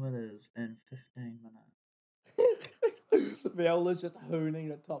 kilometers in 15 minutes. Viola's just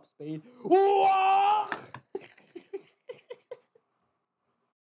hooning at top speed.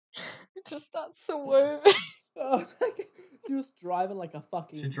 It just starts swerving. Just driving like a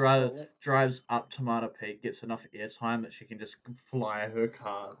fucking She drives up Tomato Peak, gets enough airtime that she can just fly her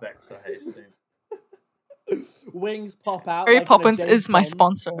car back to Hastings. Wings pop out. Mary like Poppins in a James is my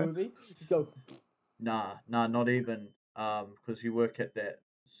Bond sponsor. Movie. Just go. Nah, not even. Because you work at that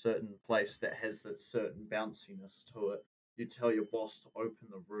certain place that has that certain bounciness to it. You tell your boss to open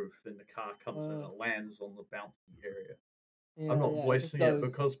the roof, then the car comes in and lands on the bouncy area. Yeah, I'm not voicing it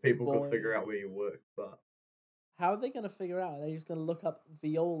because people boing. could figure out where you work, but how are they going to figure out? Are they just going to look up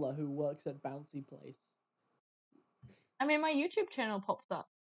Viola, who works at Bouncy Place? I mean, my YouTube channel pops up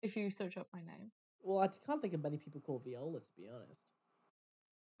if you search up my name. Well, I can't think of many people called Viola, to be honest.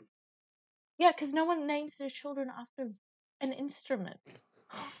 Yeah, because no one names their children after an instrument.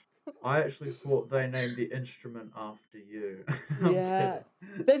 I actually thought they named the instrument after you. Yeah.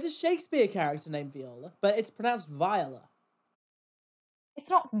 There's a Shakespeare character named Viola, but it's pronounced Viola. It's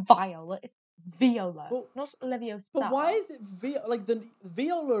not Viola, it's Viola, not Leviosa. But why is it like the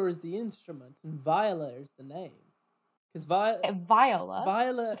Viola is the instrument and Viola is the name? Because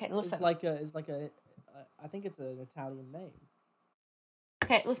Viola okay, listen. is like a I think it's an Italian name.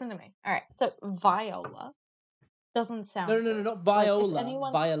 Okay, listen to me. All right, so Viola doesn't sound. No, not Viola. Like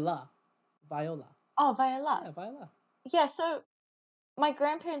anyone... Viola. Oh, Viola. Yeah, Viola. Yeah, so my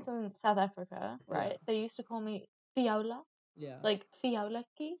grandparents in South Africa, right? Yeah. They used to call me Viola. Yeah. Like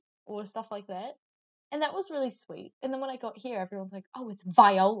Fiolaki or stuff like that. And that was really sweet. And then when I got here, everyone's like, oh, it's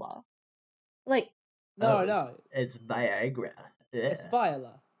Viola. Like... No. It's Viagra. Yeah. It's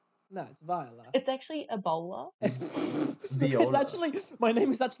Viola. No, it's Viola. It's actually Ebola. It's actually... My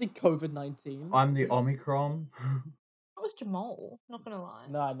name is actually COVID-19. I'm the Omicron. That was Jamal, not gonna lie.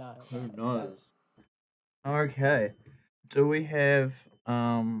 No. Who knows? Okay. Do we have,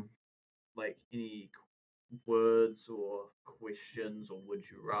 like, any words or questions or would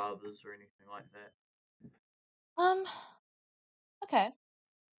you rathers or anything like that? Okay.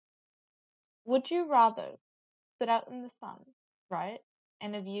 Would you rather sit out in the sun, right,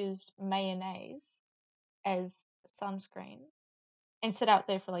 and have used mayonnaise as sunscreen and sit out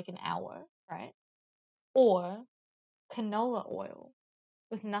there for like an hour, right? Or canola oil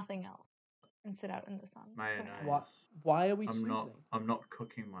with nothing else and sit out in the sun? Mayonnaise. Why are we choosing? I'm not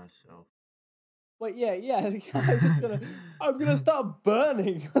cooking myself. Wait, yeah. I'm gonna start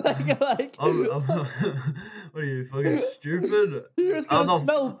burning. like. What are you fucking stupid? You're just I'm gonna not.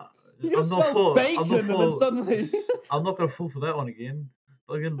 smell. You're gonna I'm not smell for. I'm bacon, not and then for. suddenly. I'm not gonna fall for that one again.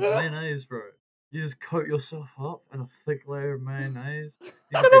 Fucking mayonnaise, bro. You just coat yourself up in a thick layer of mayonnaise. You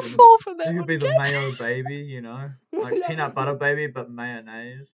I'm could be gonna the. fall for that You could one be the again. mayo baby, you know, like Yeah, peanut butter baby, but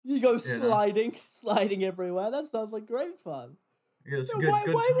mayonnaise. you go You know, sliding everywhere. That sounds like great fun. yeah, it's a No, good why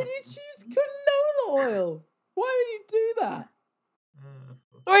would time. you choose canola oil? Why would you do that?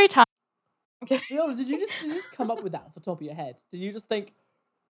 Story time. Okay. Leona, did you just come up with that off the top of your head? Did you just think,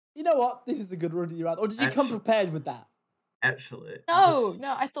 you know what, this is a good run, or did you come Actually, prepared with that? actually, No,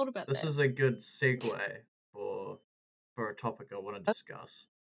 I thought about this that. is a good segue for a topic I want to discuss.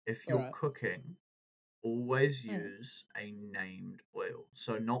 If you're Alright. cooking, always Mm. use a named oil.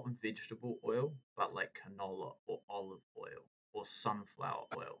 So not vegetable oil, but like canola or olive oil or sunflower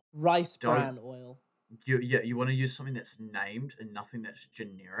oil. Rice Don't bran oil. you want to use something that's named and nothing that's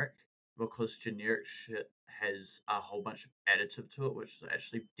generic, because generic shit has a whole bunch of additive to it, which is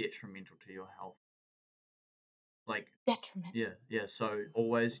actually detrimental to your health. Like Detriment. yeah. So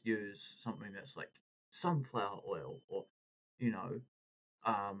always use something that's like sunflower oil or you know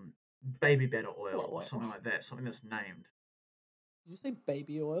baby better oil or Oil. something like that. Something that's named. Did you say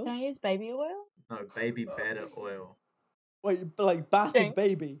baby oil? Can I use baby oil? No, baby better oil. Wait, like battered Dang.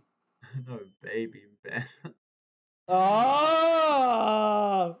 baby. No, baby better.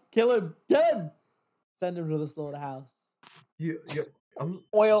 Oh! Kill him! Send him to the slaughterhouse. you I'm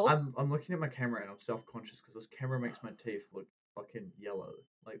Oil. I'm looking at my camera and I'm self-conscious because this camera makes my teeth look fucking yellow.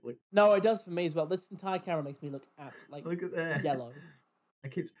 Like look No, it does for me as well. This entire camera makes me look like look at that. yellow. I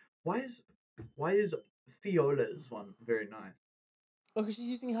keep why is Fiola's one very nice? Oh, because she's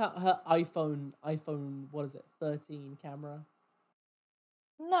using her iPhone, what is it, 13 camera.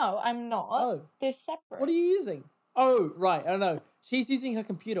 No, I'm not. Oh. They're separate. What are you using? Oh, right, I don't know. She's using her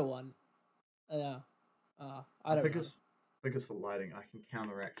computer one. Yeah. I don't know. I think it's the lighting. I can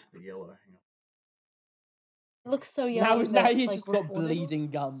counteract the yellow. Hang on. It looks so Now yellow. you've like, just got reported. bleeding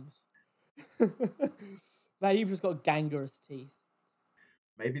gums. Now you've just got gangrenous teeth.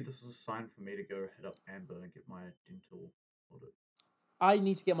 Maybe this is a sign for me to go hit up Amber and get my dental audit. I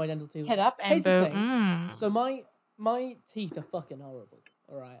need to get my dental teeth. Head up and Here's the boom. thing. So my teeth are fucking horrible.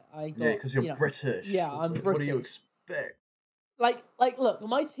 All right, I got. Yeah, because you're British. Yeah, I'm British. What do you expect? Like, look,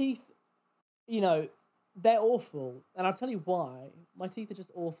 my teeth. They're awful, and I'll tell you why. My teeth are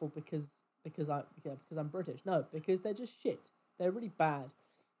just awful because I'm British. No, because they're just shit. They're really bad.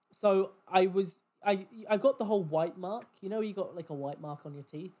 So I got the whole white mark. You got like a white mark on your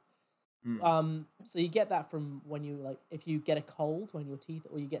teeth. So you get that from when you if you get a cold when your teeth,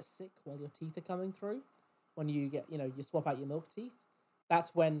 or you get sick while your teeth are coming through. When you get you swap out your milk teeth,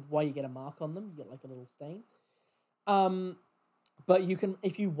 that's why you get a mark on them. You get like a little stain. But you can,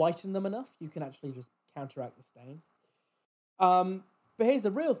 if you whiten them enough, you can actually just counteract the stain. But here's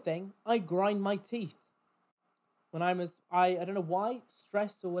the real thing: I grind my teeth. When I don't know why,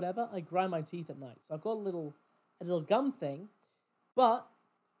 stressed or whatever, I grind my teeth at night. So I've got a little gum thing. But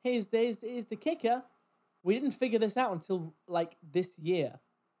here's the kicker: we didn't figure this out until like this year,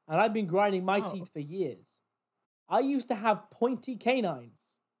 and I've been grinding my teeth for years. I used to have pointy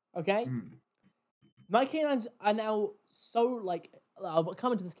canines. Okay. My canines are now so I'll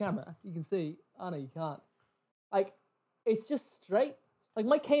come into this camera. You can see. Oh no, you can't. It's just straight.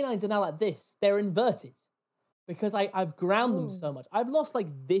 My canines are now like this. They're inverted because I've ground them so much. I've lost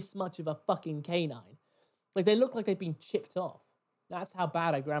this much of a fucking canine. They look like they've been chipped off. That's how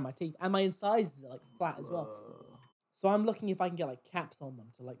bad I ground my teeth, and my incisors are flat as well. So I'm looking if I can get caps on them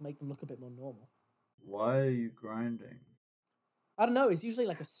to make them look a bit more normal. Why are you grinding? I don't know. It's usually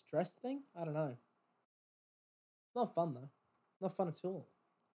a stress thing. I don't know. Not fun though. Not fun at all.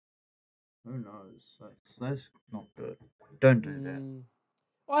 Who knows? That's not good. Don't do that.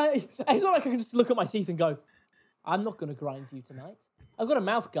 Well, it's not like I can just look at my teeth and go, I'm not going to grind you tonight. I've got a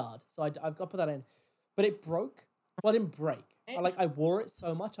mouth guard, so I've got to put that in. But it broke. Well, it didn't break. I wore it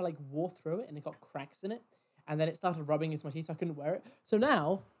so much, I wore through it and it got cracks in it. And then it started rubbing into my teeth, so I couldn't wear it. So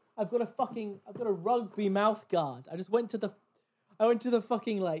now I've got a rugby mouth guard. I went to the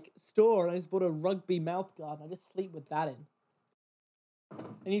fucking store and I just bought a rugby mouth guard and I just sleep with that in.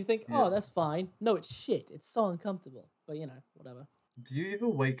 And you think, oh, that's fine. No, it's shit. It's so uncomfortable. But whatever. Do you ever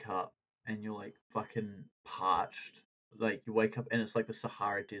wake up and you're fucking parched? You wake up and it's the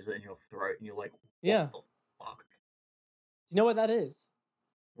Sahara Desert in your throat and you're what yeah. the fuck? Do you know what that is?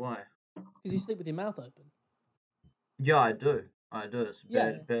 Why? Because you sleep with your mouth open. Yeah, I do. It's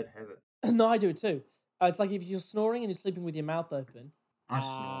a bad habit. No, I do it too. It's like if you're snoring and you're sleeping with your mouth open.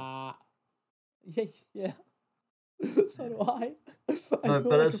 I snore. Yeah. So do I. I No, snort but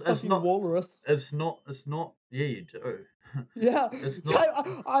like a it's fucking not. walrus. It's not. It's not. Yeah, you do. Yeah, It's yeah.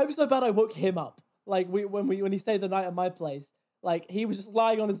 not. I'm so bad I woke him up. Like when he stayed the night at my place, like he was just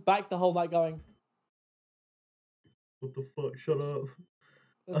lying on his back the whole night, going, What the fuck? Shut up.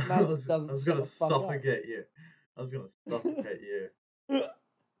 "This I man was, just I doesn't was shut gonna the fuck up." suffocate you. I was gonna suffocate you. Yeah.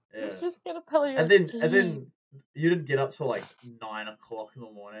 Just gonna tell you And to then sleep. you didn't get up till like 9 o'clock in the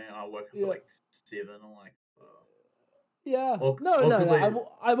morning, and I woke up at Yeah, like 7. I'm like, yeah. No, no, no. awkwardly,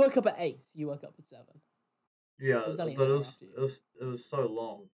 I woke up at 8. You woke up at 7. yeah. It was only an But hour after you. it was so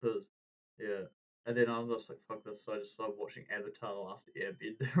long because yeah. And then I was just like, fuck this. So I just started watching Avatar: The Last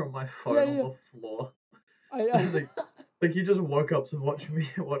Airbender on my Yeah, phone on yeah. the floor. I, Like you just woke up to watch me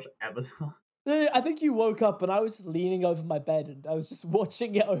watch Avatar. I think you woke up and I was just leaning over my bed and I was just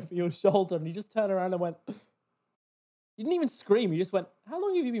watching it over your shoulder and you just turned around and went, you didn't even scream. You just went, "How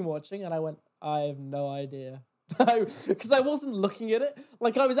long have you been watching?" And I went, "I have no idea." Because I wasn't looking at it.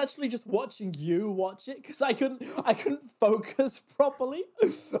 Like I was actually just watching you watch it because I couldn't focus properly.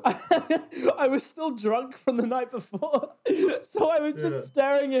 I was still drunk from the night before. So I was Yeah. just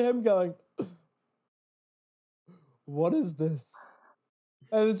staring at him going, "What is this?"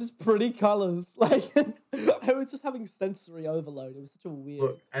 And it was just pretty colors. Like I was just having sensory overload. It was such a weird.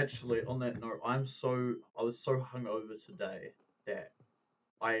 Look, actually, on that note, I was so hungover today that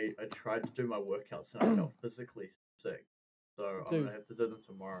I tried to do my workouts and I felt physically sick. So I'm Dude, gonna have to do them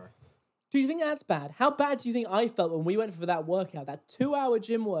tomorrow. do you think that's bad? How bad do you think I felt when we went for that workout, that 2-hour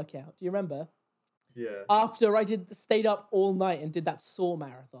gym workout? Do you remember? Yeah. After I stayed up all night and did that Saw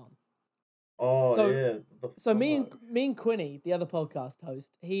marathon. Oh So yeah. The so fuck. me and Quinny, the other podcast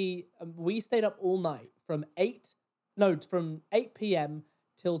host, we stayed up all night from 8 no from 8 p.m.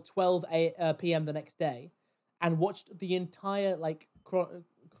 till 12 p.m. the next day, and watched the entire like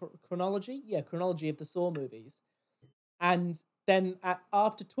chronology of the Saw movies. And then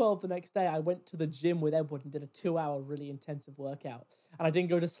after 12 the next day, I went to the gym with Edward and did a 2-hour really intensive workout. And I didn't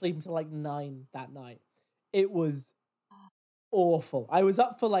go to sleep until like 9 that night. It was awful. I was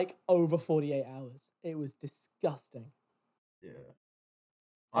up for like over 48 hours. It was disgusting. Yeah.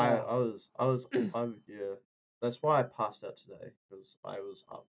 Oh, Yeah. That's why I passed out today because I was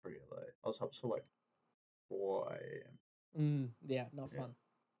up pretty late. I was up till like 4 a.m. yeah, not Yeah. fun.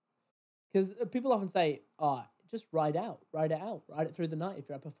 Because people often say, "Oh, just ride it out, ride it through the night if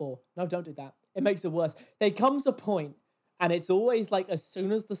you're up before." No, don't do that. It makes it worse. There comes a point, and it's always like as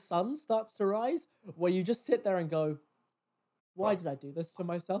soon as the sun starts to rise, where you just sit there and go, "Why Fuck. did I do this to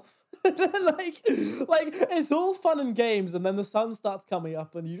myself?" like it's all fun and games, and then the sun starts coming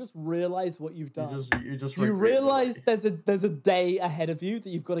up, and you just realize what you've done. You just You regret the realize day. there's a day ahead of you that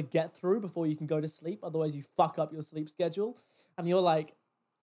you've got to get through before you can go to sleep. Otherwise, you fuck up your sleep schedule, and you're like,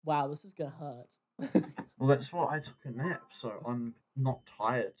 "Wow, this is gonna hurt." Well, that's what I took a nap, so I'm not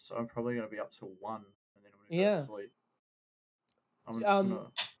tired. So I'm probably gonna be up till 1, and then I'm gonna go to Yeah. sleep. I'm just Um.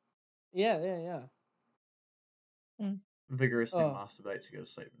 gonna Yeah. Yeah. Yeah. Mm. vigorously Oh. masturbate to go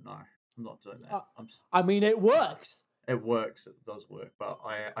to sleep. No, I'm not doing that. Uh, I mean, it works. It works. It does work, but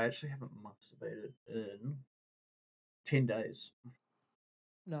I actually haven't masturbated in 10 days.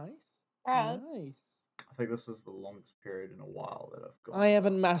 Nice. Brad, Nice. I think this is the longest period in a while that I've gone I without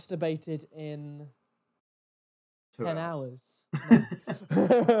haven't masturbated in 10 2 hours. hours.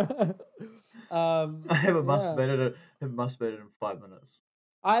 No. I haven't Yeah. masturbated in 5 minutes.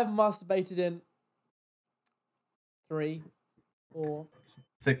 I have masturbated in 3, 4,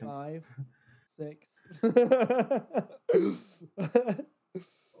 Seconds. 5, 6. Oh,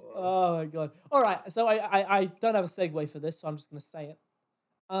 Oh my god. All right. So I don't have a segue for this, so I'm just going to say it.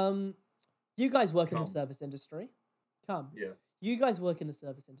 Um, you guys work in the come. service industry. Come. Yeah. You guys work in the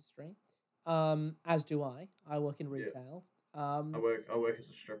service industry. As do I. I work in Yeah. retail. I work as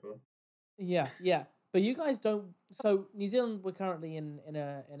a stripper. Yeah, yeah. But you guys don't. So New Zealand, we're currently in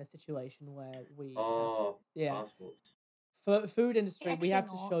a situation where we have, Oh, yeah, passports. for food industry, we actually have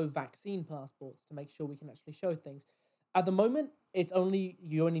to not. show vaccine passports to make sure we can actually show things. At the moment,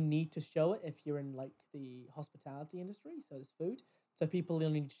 you only need to show it if you're in like the hospitality industry, so there's food. So people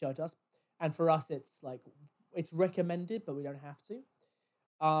only need to show it to us, and for us, it's like it's recommended, but we don't have to.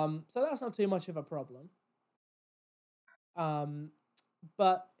 So that's not too much of a problem. Um,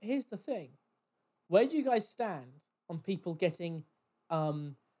 but here's the thing: where do you guys stand on people getting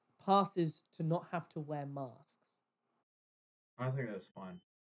um passes to not have to wear masks? I think that's fine.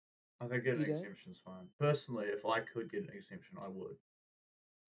 I think getting You an do? exemption's fine. Personally, if I could get an exemption, I would.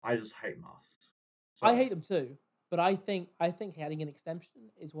 I just hate masks. I So hate them too, but I think having an exemption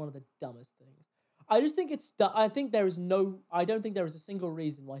is one of the dumbest things. I just think it's. I think there is no. I don't think there is a single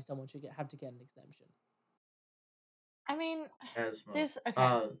reason why someone should have to get an exemption. I mean, Asthma. there's okay.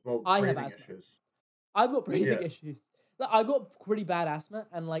 Well, I have breathing asthma. issues. I've got breathing Yeah. issues. Like, I've got pretty bad asthma,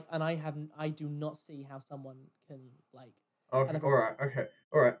 and I do not see how someone can like. Okay. And if All I'm, right. Okay.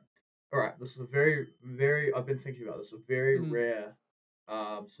 All right. All right. This is a very, very. I've been thinking about this. A very mm, rare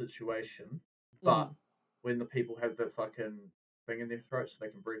situation, but mm. when the people have the fucking thing in their throat so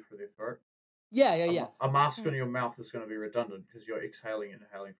they can breathe through their throat, Yeah, yeah, yeah. a mask Mm. on your mouth is going to be redundant because you're exhaling and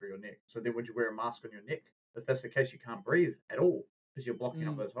inhaling through your neck. So then, would you wear a mask on your neck? If that's the case, you can't breathe at all because you're blocking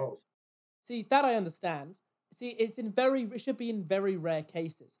up Mm. those holes. See, that I understand. See, it should be in very rare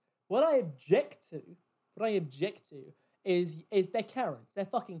cases. What I object to, is they're Karens. They're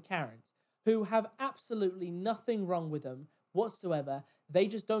fucking Karens who have absolutely nothing wrong with them whatsoever. They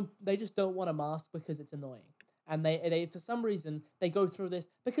just don't want a mask because it's annoying. And they for some reason they go through this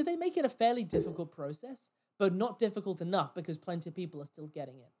because they make it a fairly difficult process, but not difficult enough because plenty of people are still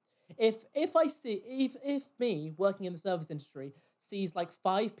getting it. If me working in the service industry sees like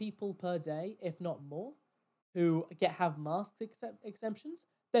 5 people per day, if not more, who have mask exemptions,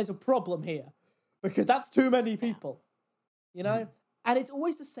 there's a problem here because that's too many Yeah. people, you Mhm. know. And it's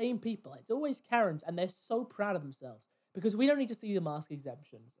always the same people. It's always Karens, and they're so proud of themselves because we don't need to see the mask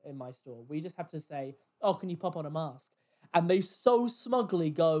exemptions in my store. We just have to say, "Oh, can you pop on a mask?" And they so smugly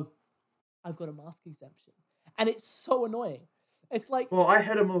go, "I've got a mask exemption," and it's so annoying. It's like, Well, I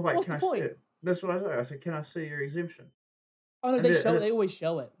had him all like, what's "Can the I see point? it?" That's what I said. I said, "Can I see your exemption?" Oh no, And then, they always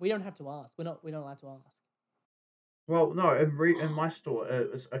show it. We don't have to ask. We're not allowed to ask. well, no, in my store,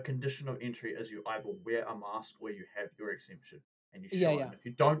 it's a condition of entry is you either wear a mask or you have your exemption and you Yeah, show it. yeah, And if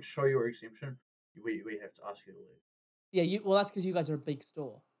you don't show your exemption, we have to ask you to leave. yeah. Well, that's because you guys are a big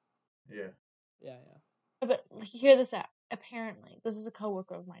store. Yeah. Yeah, But hear this out. Apparently, this is a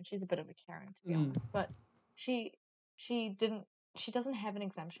coworker of mine. She's a bit of a Karen, to be yeah. honest. But she she didn't she doesn't have an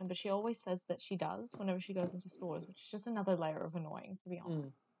exemption, but she always says that she does whenever she goes into stores, which is just another layer of annoying, to be honest.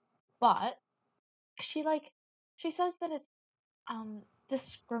 Mm. But she like she says that it's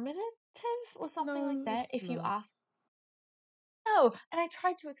discriminative or something like No, that it's if you not. ask. No, and I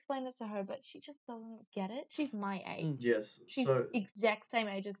tried to explain it to her, but she just doesn't get it. She's my Mm. age. Yes. She's So exact same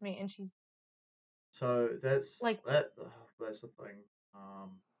age as me, and she's so that's like, that. That's the thing.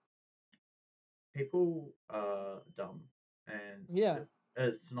 Um, People are dumb, and Yeah,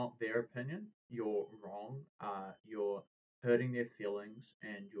 it's not their opinion. You're wrong. You're hurting their feelings,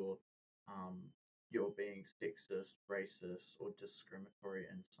 and um you're being sexist, racist, or discriminatory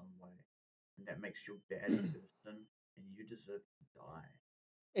in some way, and that makes you a bad person, and you deserve to die.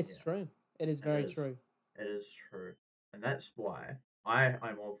 it's Yeah, true. It is it very is. true. It is true, and that's why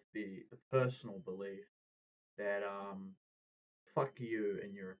I'm of the personal belief that fuck you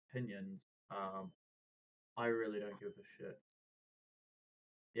and your opinions. I really don't give a shit.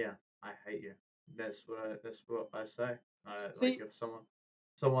 Yeah, I hate you. That's what I say. Like See, if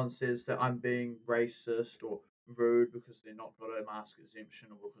someone says that I'm being racist or rude because they're not got a mask exemption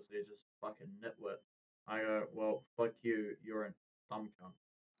or because they're just fucking nitwit, I go, well, fuck you. You're a dumb cunt.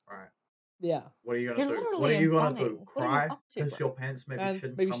 Right? yeah, What are you gonna you're do? What literally are in you gonna do? Bunnings. What are you Cry up to, because bro? your pants maybe and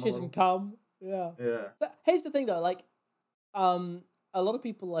shouldn't maybe come a shouldn't little? come. Yeah, Yeah. but here's the thing though. Like, um, a lot of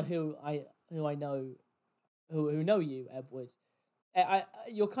people who I know who know you, Edward.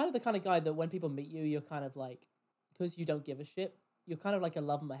 You're kind of the kind of guy that when people meet you, you're kind of like, because you don't give a shit. You're kind of like a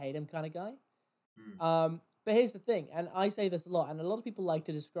love him or hate him kind of guy. Mm. But here's the thing, and I say this a lot, and a lot of people like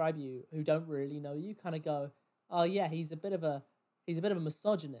to describe you who don't really know you, kind of go, "Oh yeah, he's a bit of a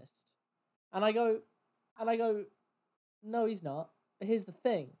misogynist," and I go, "No, he's not." But here's the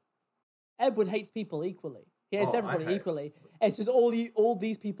thing: Edward hates people equally. He hates Oh, I everybody hate. equally. It's just all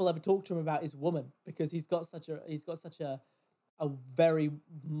these people ever talk to him about is woman because he's got such a very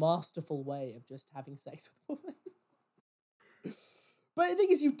masterful way of just having sex with women. But the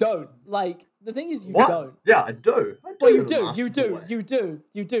thing is, you don't. Like, the thing is, you What? don't. Yeah, I do. I Well, do you have a do, you masterful do, way. you do,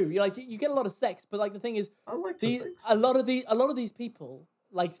 you do. You like you get a lot of sex, but like the thing is, I like to the think a so. lot of these people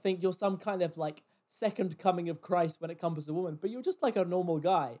like think you're some kind of like second coming of Christ when it comes to women, but you're just like a normal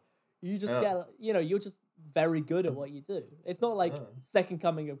guy. You just Yeah. you're just very good at what you do. It's not like Yeah. second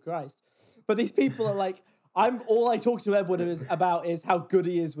coming of Christ, but these people are like. All I talk to Edward is about is how good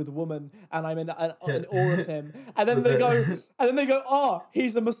he is with women, and I'm in awe of him. And then they go, "Oh,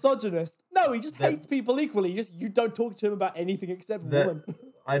 he's a misogynist." No, he just that hates people equally. You don't talk to him about anything except that women.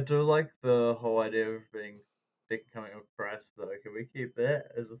 I do like the whole idea of being sick coming across though. Can we keep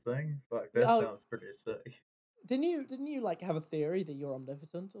that as a thing? Like Yeah, that oh, sounds pretty sick. didn't you like have a theory that you're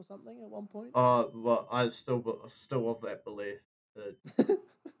omnipotent or something at one point? Well, I still of that belief that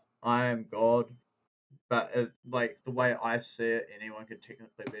I am God, but like the way I see it, anyone could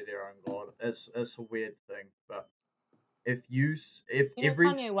technically be their own God. It's a weird thing, but if you if You know, every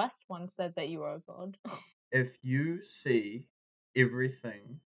Kanye West once said that you were a god. if you see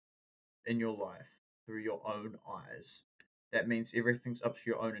everything in your life through your own eyes, that means everything's up to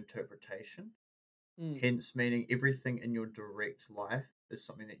your own interpretation. Mm. Hence, meaning everything in your direct life is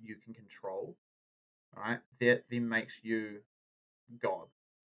something that you can control. Right? That then makes you God.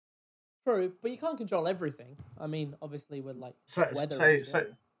 True, but you can't control everything. I mean, obviously with like So, weather and so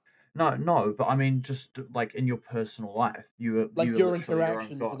shit. no, but I mean, just like in your personal life, Like you are your literally your own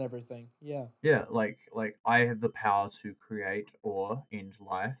interactions God. and everything. Yeah. Yeah, like I have the power to create or end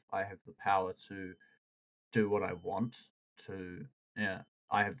life. I have the power to do what I want to. Yeah,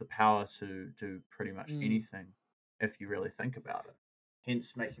 I have the power to do pretty much Mm. anything if you really think about it. Hence,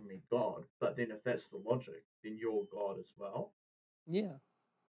 making me God. But then, if that's the logic, then you're God as well. Yeah.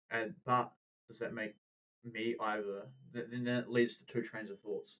 But does that make me either? Then that leads to two trains of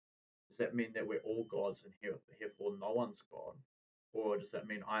thoughts. Does that mean that we're all gods and herefore no one's God, or does that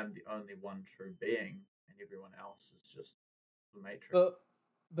mean I'm the only one true being and everyone else is just the matrix?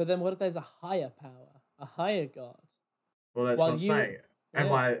 But then what if there's a higher power, a higher God? Well, that's While what I'm you, saying. Am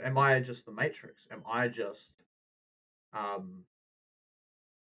yeah. I just the matrix? Am I just um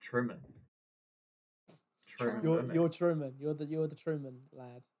Truman? Truman Truman. You're Mimic? Truman. You're the Truman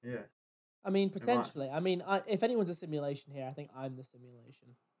lad. Yeah. I mean, Am I? potentially. I mean, if anyone's a simulation here, I think I'm the simulation.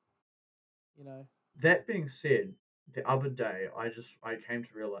 You know. That being said, the other day I came to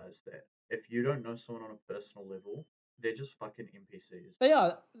realize that if you don't know someone on a personal level, they're just fucking NPCs. They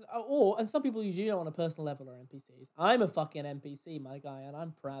are, and some people usually don't on a personal level are NPCs. I'm a fucking NPC, my guy, and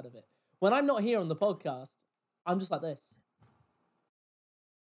I'm proud of it. When I'm not here on the podcast, I'm just like this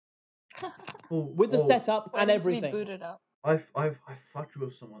with the Well, setup and Waiting to be everything. booted up. I fucked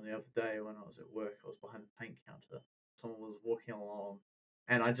with someone the other day when I was at work. I was behind the paint counter. Someone was walking along,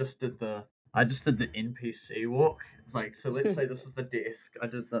 and I just did the NPC walk. Like, so let's say this is the desk. I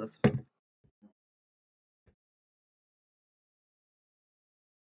did this.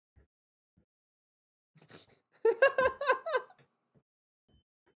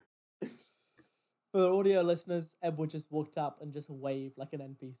 For the audio listeners, Edward just walked up and just waved like an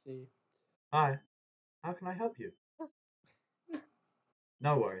NPC. Hi, how can I help you?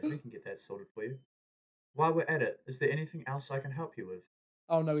 No worries, we can get that sorted for you. While we're at it, is there anything else I can help you with?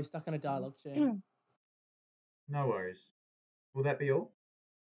 Oh no, he's stuck in a dialogue chain. No worries. Will that be all?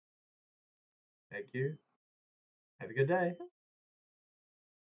 Thank you. Have a good day.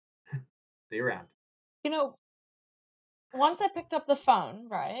 See you around. You know, once I picked up the phone,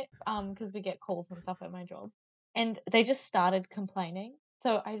 right? Because we get calls and stuff at my job, and they just started complaining.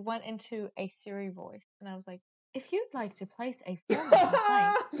 So I went into a Siri voice, and I was like, "If you'd like to place a formal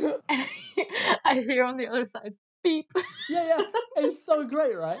complaint," and I hear on the other side, "Beep." Yeah, it's so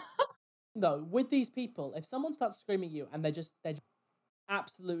great, right? No, with these people, if someone starts screaming at you and they're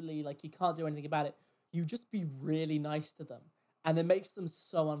absolutely like you can't do anything about it, you just be really nice to them, and it makes them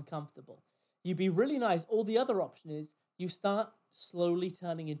so uncomfortable. You be really nice. Or the other option is you start slowly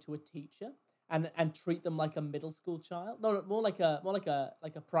turning into a teacher and treat them like a middle school child. No, more like a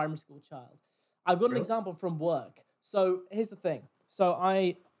primary school child. I've got an Really? example from work. So here's the thing. So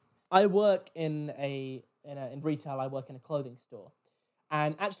I work in retail. I work in a clothing store,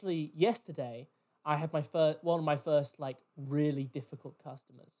 and actually yesterday I had one of my first like really difficult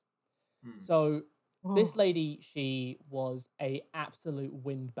customers. Hmm. So this Oh, lady, she was a absolute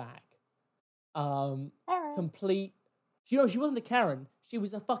windbag. Um, alright. complete. You know, she wasn't a Karen. She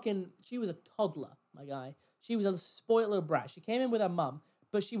was a toddler, my guy. She was a spoiled little brat. She came in with her mum,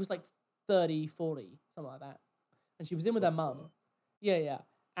 but she was like 30, 40, something like that. And she was in with her mum. Toddler. Yeah.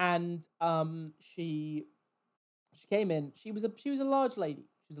 And she came in. She was a large lady.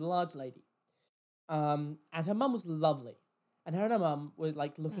 She was a large lady. And her mum was lovely. And her mum were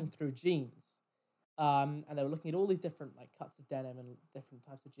like looking Mm. through jeans. And they were looking at all these different like cuts of denim and different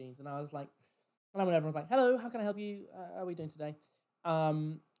types of jeans. And I was like, and everyone was like, "Hello, how can I help you? How are we doing today?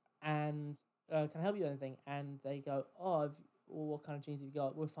 And can I help you with anything?" And they go, "Oh, well, what kind of jeans have you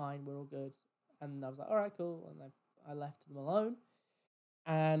got? We're fine. We're all good." And I was like, "All right, cool." And I left them alone.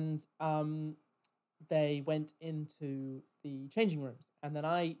 And they went into the changing rooms, and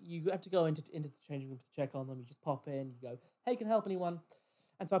then you have to go into the changing rooms to check on them. You just pop in, you go, "Hey, can I help anyone?"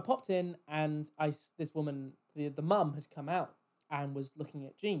 And so I popped in, and this woman, the mum, had come out and was looking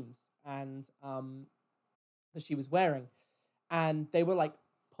at jeans and that she was wearing, and they were like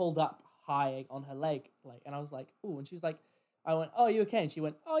pulled up high on her leg, like, and I was like, "Oh," and she was like, I went, "Oh, are you okay?" And she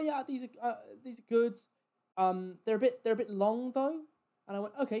went, "Oh yeah, these are good. They're a bit long though." And I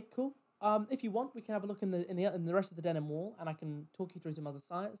went, "Okay, cool. If you want, we can have a look in the rest of the denim wall, and I can talk you through some other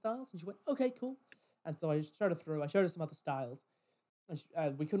styles." And she went, "Okay, cool." And so I showed her through. I showed her some other styles.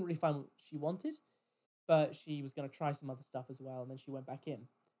 And we couldn't really find what she wanted, but she was going to try some other stuff as well. And then she went back in.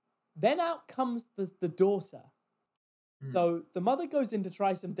 Then out comes the daughter. So the mother goes in to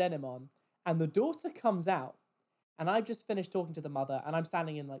try some denim on, and the daughter comes out. And I've just finished talking to the mother, and I'm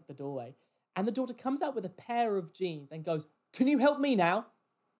standing in like the doorway. And the daughter comes out with a pair of jeans and goes, "Can you help me now?"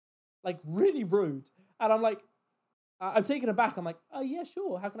 Like really rude. And I'm like, I'm taken aback. I'm like, "Oh yeah,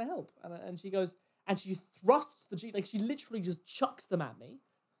 sure. How can I help?" And she goes, and she thrusts the jeans, like she literally just chucks them at me.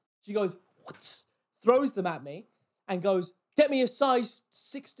 She goes, "What?" Throws them at me, and goes, "Get me a size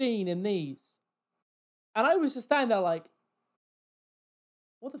 16 in these." And I was just standing there like,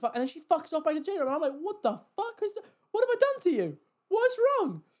 what the fuck? And then she fucks off by the change room. And I'm like, what the fuck? What have I done to you? What's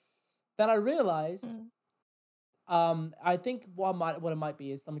wrong? Then I realized, I think what it might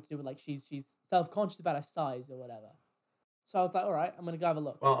be is something to do with like she's self-conscious about her size or whatever. So I was like, all right, I'm gonna go have a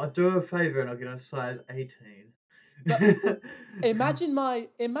look. Well, I'll do her a favor and I'll get a size 18. But imagine my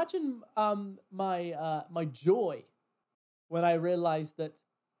joy when I realized that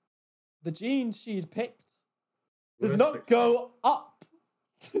the jeans she'd picked did not go up.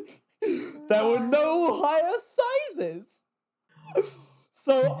 There were no higher sizes.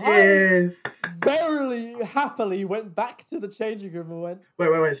 So Yes. I very happily went back to the changing room and went,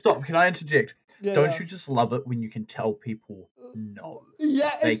 Wait, stop. Can I interject? Yeah, Don't yeah. you just love it when you can tell people no?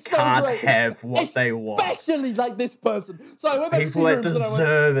 Yeah, They it's so can't great. have what they want. Especially like this person. So I went back to People the that rooms and I went,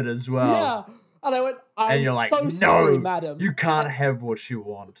 deserve it as well. yeah. And I went, And I'm you're like, so no, sorry, madam. you can't have what you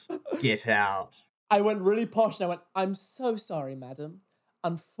want. Get out. I went really posh and I went, I'm so sorry, madam.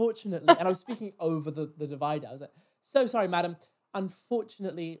 Unfortunately, and I was speaking over the divider. I was like, so sorry, madam.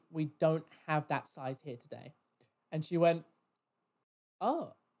 Unfortunately, we don't have that size here today. And she went,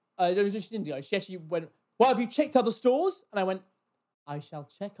 oh. She didn't go. She actually went, well, have you checked other stores? And I went, I shall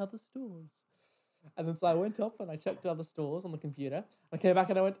check other stores. And then so I went up and I checked other stores on the computer. I came back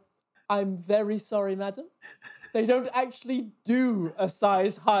and I went, I'm very sorry, madam. They don't actually do a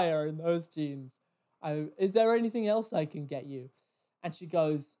size higher in those jeans. Is there anything else I can get you? And she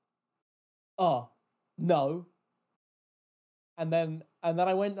goes, oh, no. And then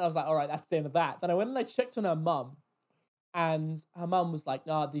I went and I was like, all right, that's the end of that. Then I went and I checked on her mum. And her mum was like,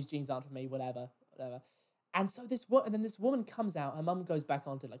 no, these jeans aren't for me, whatever. And so this woman comes out. Her mum goes back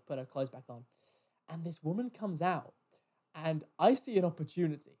on to like put her clothes back on. And this woman comes out. And I see an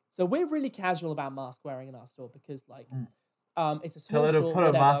opportunity. So we're really casual about mask wearing in our store because like it's a small Tell her to store, put a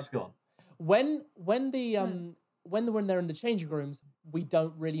whatever. mask on. When they're in the changing rooms, we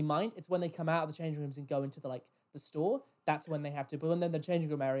don't really mind. It's when they come out of the changing rooms and go into the store, that's when they have to. But when they're in the changing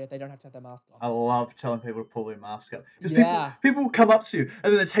room area, they don't have to have their mask on. I love telling people to pull their mask up. Yeah. People will come up to you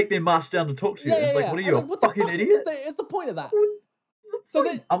and then they take their mask down to talk to you. It's like, what are you, a fucking idiot? It's the point of that. So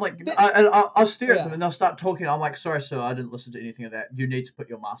I'm like, I'll stare at them and they'll start talking. I'm like, sorry, sir, I didn't listen to anything of that. You need to put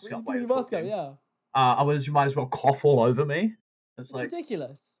your mask up. Put your mask up, yeah. Otherwise, you might as well cough all over me. It's like,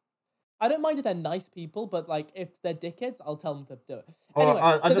 ridiculous. I don't mind if they're nice people, but like if they're dickheads, I'll tell them to do it. Anyway,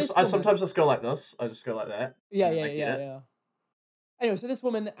 Anyway, I sometimes just go like this. I just go like that. Yeah. Anyway, so this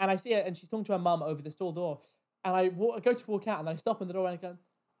woman, and I see her, and she's talking to her mum over the store door, and I go to walk out, and I stop in the door, and I go,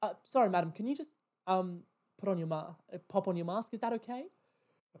 "Sorry, madam, can you just pop on your mask? Is that okay?"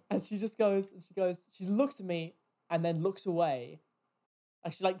 And she just goes, she looks at me, and then looks away,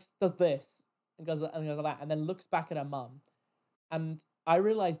 and she like does this, and goes like that, and then looks back at her mum, and I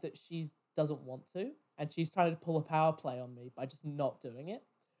realize that she doesn't want to, and she's trying to pull a power play on me by just not doing it,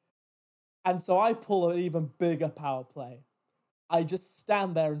 and so I pull an even bigger power play. I just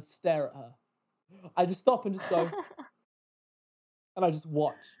stand there and stare at her. I just stop and just go, and I just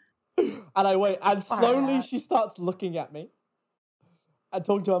watch. And I wait, and slowly she starts looking at me and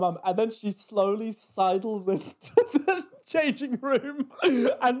talking to her mum, and then she slowly sidles into the changing room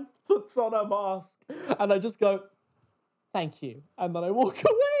and puts on her mask. And I just go, thank you. And then I walk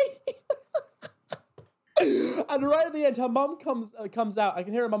away. And right at the end, her mum comes out. I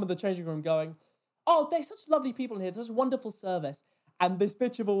can hear her mum in the changing room going, oh, they're such lovely people in here. There's wonderful service. And this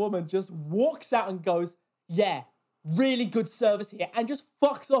bitch of a woman just walks out and goes, yeah, really good service here. And just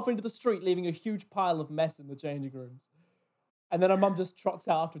fucks off into the street, leaving a huge pile of mess in the changing rooms. And then her mum just trots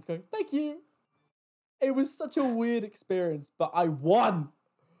out afterwards going, thank you. It was such a weird experience, but I won.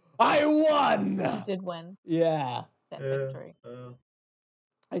 You did win. Yeah. That victory.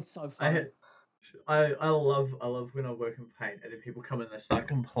 It's so funny. I love when I work in paint and then people come in and they start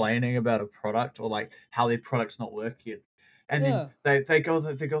complaining about a product or like how their product's not working, and then they go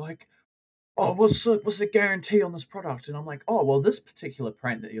like, oh, what's the guarantee on this product? And I'm like, oh, well, this particular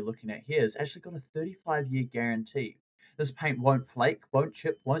paint that you're looking at here has actually got a 35-year guarantee. This paint won't flake, won't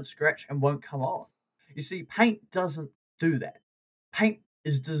chip, won't scratch, and won't come off. You see, paint doesn't do that. Paint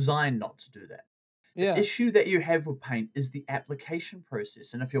is designed not to do that. The Yeah. issue that you have with paint is the application process,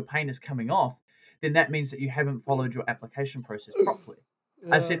 and if your paint is coming off, then that means that you haven't followed your application process properly.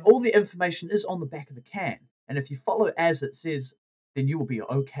 I said all the information is on the back of the can, and if you follow as it says, then you will be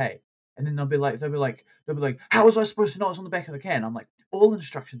okay. And then they'll be like, how was I supposed to know it's on the back of the can? I'm like, all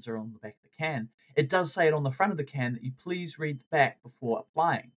instructions are on the back of the can. It does say it on the front of the can that you please read the back before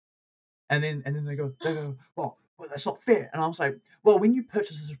applying. And then they go, well, that's not fair. And I was like, well, when you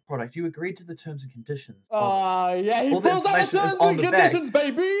purchase this product, you agreed to the terms and conditions of it. Oh, yeah, he All the pulls out the information is terms on and the back. conditions,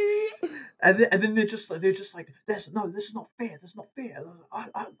 baby! And then they're just like, this is not fair. That's not fair.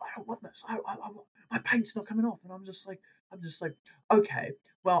 I don't want this. My paint's not coming off. And I'm just like, okay,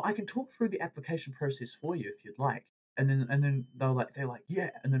 well, I can talk through the application process for you if you'd like. And then they're like, yeah.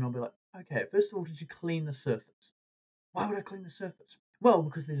 And then I'll be like, okay, first of all, did you clean the surface? Why would I clean the surface? Well,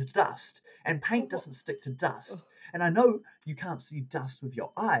 because there's dust, and paint doesn't stick to dust. And I know you can't see dust with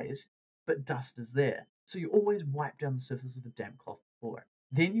your eyes, but dust is there. So you always wipe down the surface with a damp cloth before it.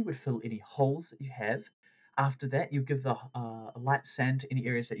 Then you would fill any holes that you have. After that, you give a light sand to any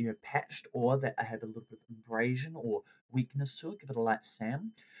areas that you have patched or that have a little bit of abrasion or weakness to it. Give it a light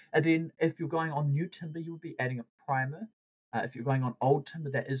sand. And then if you're going on new timber, you would be adding a primer. If you're going on old timber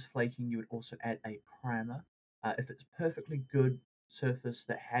that is flaking, you would also add a primer. If it's perfectly good surface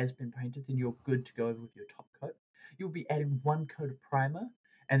that has been painted, then you're good to go over with your top coat. You'll be adding one coat of primer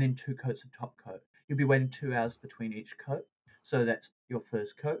and then 2 coats of top coat. You'll be waiting 2 hours between each coat. So that's your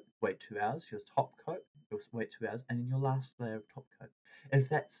first coat, wait 2 hours, your top coat, you'll wait 2 hours, and then your last layer of top coat. If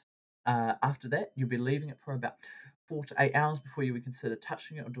that's after that, you'll be leaving it for about 4 to 8 hours before you would consider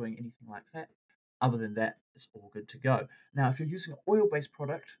touching it or doing anything like that. Other than that, it's all good to go. Now, if you're using an oil-based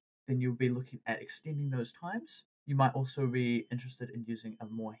product, then you'll be looking at extending those times. You might also be interested in using a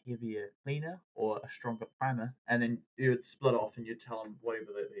more heavier cleaner or a stronger primer, and then you would split off and you'd tell them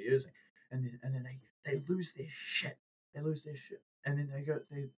whatever they're using, and then they lose their shit. They lose their shit, and then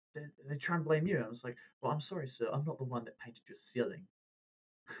they try and blame you. And I was like, well, I'm sorry, sir, I'm not the one that painted your ceiling.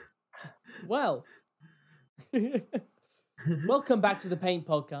 Well, welcome back to the Paint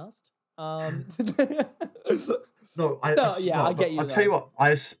Podcast. No, I get you. I'll tell you what,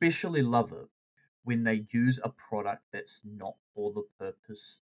 I especially love it when they use a product that's not for the purpose.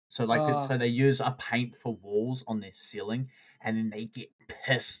 So so they use a paint for walls on their ceiling, and then they get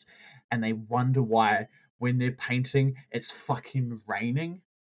pissed, and they wonder why when they're painting it's fucking raining.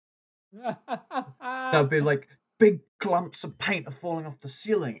 There'll be like big clumps of paint are falling off the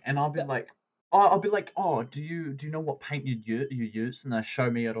ceiling, and I'll be like, oh, do you know what paint you use? And they show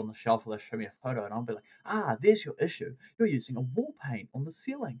me it on the shelf, or they show me a photo, and I'll be like, there's your issue. You're using a wall paint on the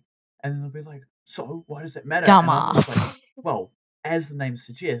ceiling, and then they'll be like, so why does it matter? And I'm just like, Dumbass. well, as the name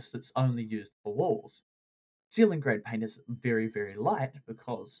suggests, it's only used for walls. Ceiling grade paint is very, very light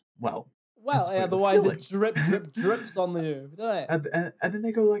because, well, well, it's for the otherwise ceiling. it drips on you, doesn't it? And then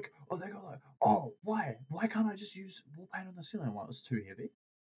they go like, oh, why can't I just use wall paint on the ceiling? Well, it's too heavy.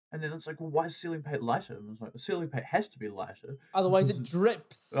 And then it's like, well, why is ceiling paint lighter? And it's like, the ceiling paint has to be lighter. Otherwise because it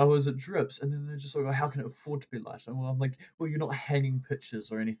drips. Otherwise it drips. And then they're just like, well, how can it afford to be lighter? Well, I'm like, well, you're not hanging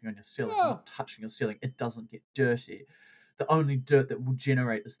pictures or anything on your ceiling. You're not touching your ceiling. It doesn't get dirty. The only dirt that will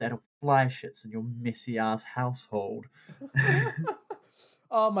generate is that of fly shits in your messy ass household.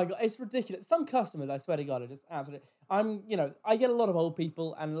 Oh my god, it's ridiculous. Some customers, I swear to God, are just absolutely. I get a lot of old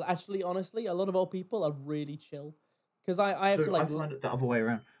people, and actually, honestly, a lot of old people are really chill. Because I have Dude, to like. I find it the other way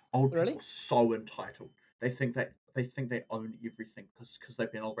around. Old Really? people are so entitled. They think they own everything because they've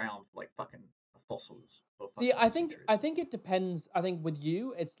been around like fucking fossils. See, I think it depends. I think with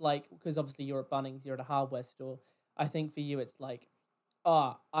you, it's like because obviously you're at Bunnings, you're at a hardware store. I think for you, it's like,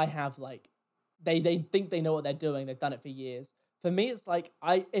 I have like, they think they know what they're doing. They've done it for years. For me, it's like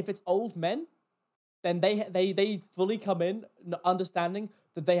if it's old men, then they fully come in understanding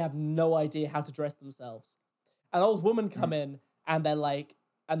that they have no idea how to dress themselves. An old woman come in and they're like,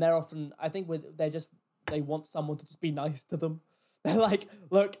 and they're often, I think they want someone to just be nice to them. They're like,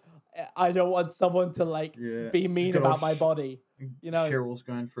 look, I don't want someone to like be mean about my body. You know, Cheryl's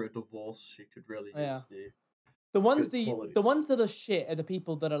going through a divorce. She could really use the ones that are shit are the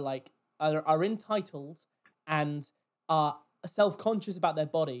people that are like are entitled and are self-conscious about their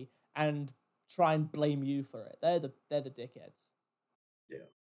body and try and blame you for it. They're the dickheads. Yeah.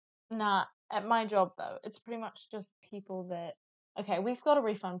 Nah, at my job though, it's pretty much just people that okay, we've got a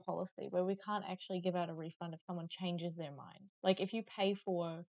refund policy where we can't actually give out a refund if someone changes their mind. Like if you pay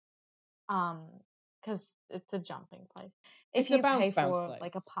for because it's a jumping place. If It's a you bounce pay for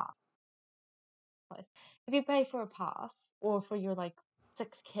like a place. pass place. If you pay for a pass or for your like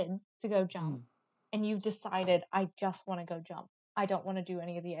 6 kids to go jump, and you've decided, I just want to go jump. I don't want to do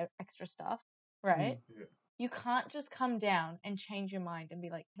any of the extra stuff, right? Yeah. You can't just come down and change your mind and be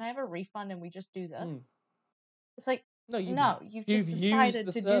like, can I have a refund and we just do this? It's like, No, no, you've just used decided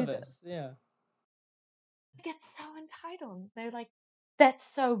the to do this. service. Yeah. They get so entitled. They're like, that's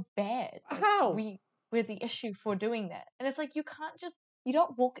so bad. Like, How? we're the issue for doing that. And it's like, you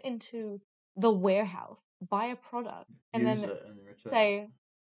don't walk into the warehouse, buy a product, and Use then it and return. say,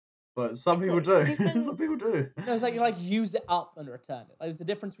 But some people exactly, if do. you've been, Some people do. No, it's like you like use it up and return it. Like there's a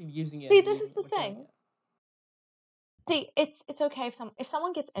difference between using it see, and this using is it the and returning thing. it. See, it's okay if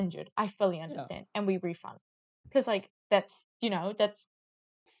someone gets injured, I fully understand, and we refund, because like that's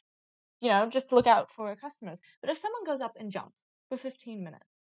just look out for our customers. But if someone goes up and jumps for 15 minutes,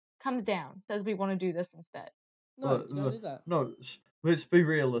 comes down, says we want to do this instead, No, you don't do that. No, let's be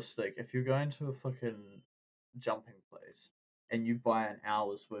realistic. If you're going to a fucking jumping place and you buy an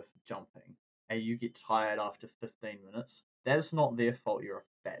hour's worth of jumping and you get tired after 15 minutes, that's not their fault. You're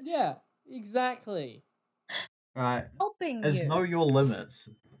a fat Yeah, exactly. right? helping Is you. know your limits.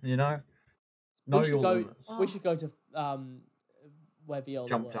 You know, know We should your go. limits. We should go to where Viola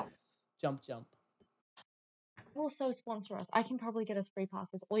Jump, works. jump. Jump. Also sponsor us. I can probably get us free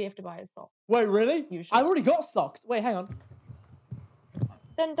passes. All you have to buy is socks. Wait, really? Usually. I've already got socks. Wait, hang on.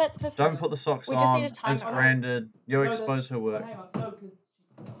 Then that's perfect. Don't put the socks We just on. need to time It's it right. branded. You No, expose her work. Hang on, no, because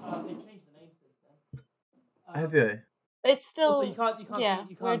they changed the name since then. Have you? It's still. Also, you can't yeah, see,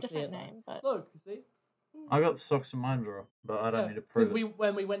 you we're a can't see different it. name, but Look, see. I got the socks in my drawer, but I don't need to prove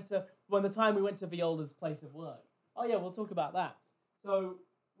Because it. when the time we went to Viola's place of work. Oh yeah, we'll talk about that. So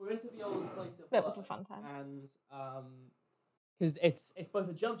we went to Viola's place of work. that was a fun time. And because it's both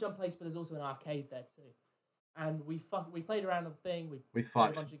a jump place, but there's also an arcade there too. And we played around on the thing. We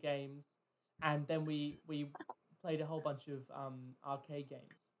played a bunch of games, and then we played a whole bunch of arcade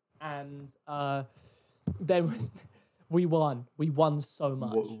games, and then we won. We won so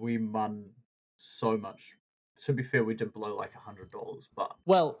much. We won so much. To be fair, we did blow like $100, but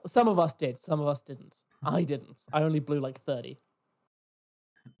Well, some of us did. Some of us didn't. I didn't. I only blew like 30.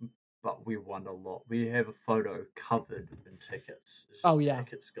 But we won a lot. We have a photo covered in tickets. Oh yeah,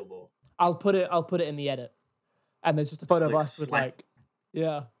 tickets galore. I'll put it in the edit, and there's just a photo of us with like,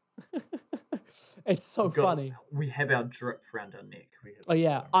 yeah. It's so funny. We have our drip around our neck. Oh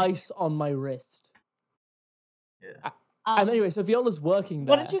yeah, ice on my wrist. Yeah. And anyway, so Viola's working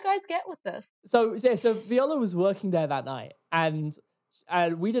there. What did you guys get with this? So Viola was working there that night, and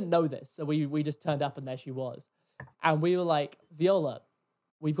we didn't know this, so we just turned up and there she was, and we were like, Viola,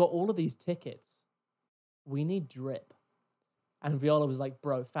 we've got all of these tickets, we need drip, and Viola was like,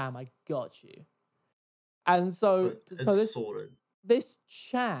 bro, fam, I got you, and so this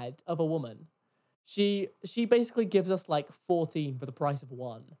Chad of a woman, she basically gives us like 14 for the price of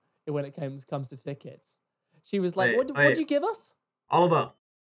one when it comes to tickets. She was like, what'd you give us? Oliver.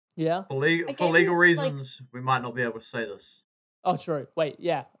 Yeah? For legal reasons, we might not be able to say this. Oh, true. Wait,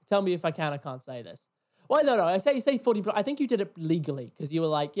 yeah. Tell me if I can or can't say this. Well, no. I say 40, but I think you did it legally because you were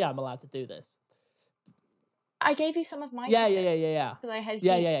like, yeah, I'm allowed to do this. I gave you some of my Yeah. because I had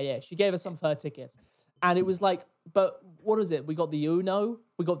Yeah. She gave us some of her tickets. And it was like, but what is it? We got the Uno.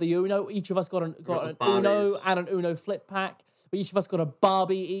 Each of us got an Uno and an Uno flip pack. But each of us got a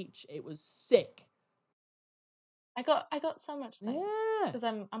Barbie each. It was sick. I got so much things. Yeah. Because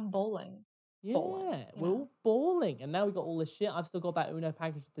I'm bowling. Yeah, we're all balling. And now we got all this shit. I've still got that Uno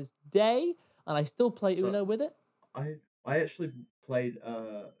package to this day. And I still play Uno with it. I actually played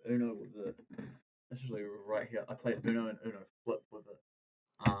Uno with it. Actually, right here. I played Uno and Uno Flip with it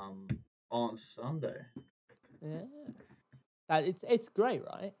on Sunday. Yeah. It's great,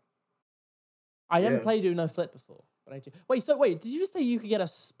 right? I haven't played Uno Flip before. But I do. Wait, did you just say you could get a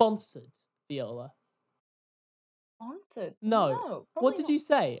sponsored Viola? Sponsored? No. What did you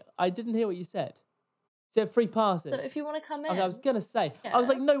say? I didn't hear what you said. You said free passes. So if you want to come in. Okay, I was going to say. Yeah. I was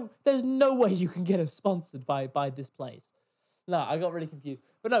like, no, there's no way you can get us sponsored by this place. No, I got really confused.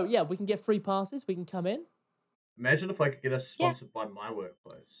 But no, yeah, we can get free passes. We can come in. Imagine if I could get us sponsored by my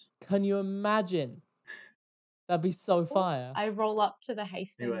workplace. Can you imagine? That'd be so fire. I roll up to the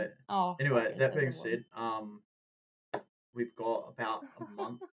Hastings. Anyway, that being said, we've got about a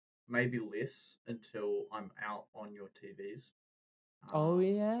month, maybe less, until I'm out on your TVs. Oh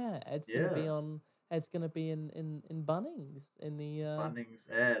yeah, it's gonna be on. It's gonna be in Bunnings in the. Bunnings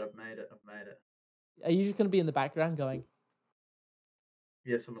ad. I've made it. Are you just gonna be in the background going?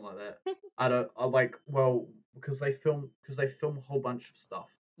 Yeah, something like that. Because they film a whole bunch of stuff.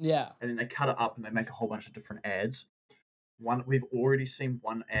 Yeah. And then they cut it up and they make a whole bunch of different ads. We've already seen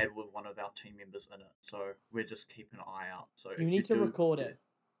one ad with one of our team members in it, so we're just keeping an eye out. So you need to record it.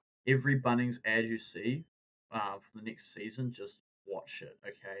 every Bunnings ad you see for the next season, just watch it,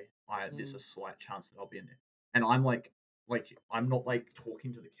 okay? There's a slight chance that I'll be in there, and I'm like I'm not like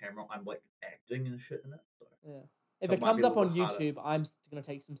talking to the camera. I'm like acting and shit in it. So Yeah. If it it might comes be a up little on bit harder. YouTube, I'm gonna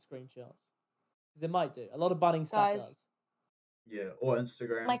take some screenshots because it might do. A lot of Bunnings stuff Guys. does. Yeah, or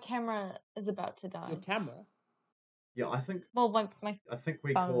Instagram. My camera is about to die. Your camera? Yeah, I think. Well, my I think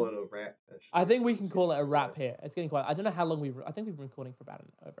we phone. call it a wrap. Actually, I think we can It's call it a getting wrap quite- here. It's getting quite. I don't know how long I think we've been recording for about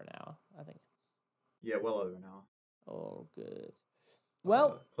over an hour. I think it's. Yeah, well over an hour. Oh, good.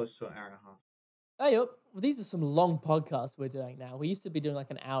 Well, close to an hour and a half. hey up. These are some long podcasts we're doing now. We used to be doing like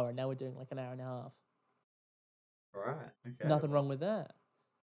an hour. Now we're doing like an hour and a half. All right. Okay. Nothing wrong with that.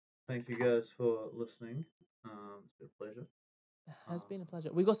 Thank you guys for listening. It's been a pleasure. It has been a pleasure.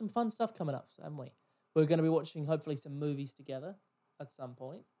 We've got some fun stuff coming up, haven't we? We're going to be watching hopefully some movies together at some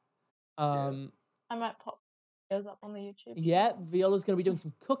point. I might pop those up on the YouTube. Yeah, Viola's going to be doing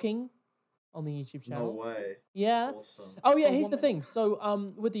some cooking on the YouTube No channel. way. Yeah. Awesome. Oh yeah, A here's the woman. thing.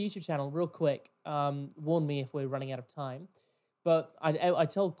 So with the YouTube channel, real quick, warn me if we're running out of time. But I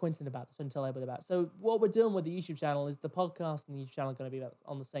told Quentin about this and tell everybody about it. So what we're doing with the YouTube channel is the podcast and the YouTube channel are going to be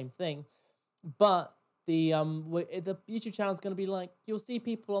on the same thing. But the YouTube channel is going to be like, you'll see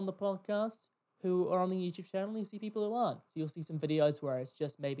people on the podcast who are on the YouTube channel, and you'll see people who aren't. So you'll see some videos where it's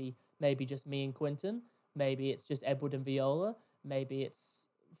just maybe just me and Quentin, maybe it's just Edward and Viola, maybe it's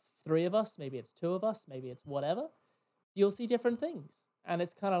 3 of us, maybe it's 2 of us, maybe it's whatever. You'll see different things, and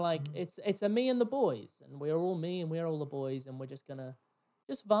it's kind of like it's a me and the boys, and we're all me and we're all the boys, and we're just gonna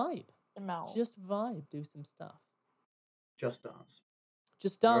vibe, just vibe, do some stuff, Just dance.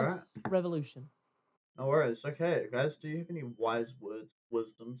 just dance, Alright. revolution. No worries. Okay, guys. Do you have any wise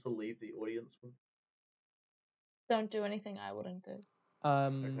wisdom to leave the audience with? Don't do anything I wouldn't do.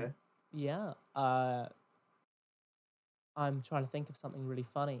 Okay. Yeah. I'm trying to think of something really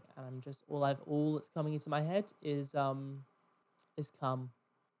funny, and I'm just all that's coming into my head is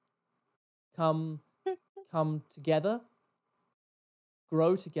come together,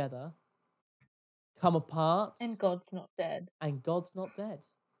 grow together, come apart, And God's not dead. and God's not dead.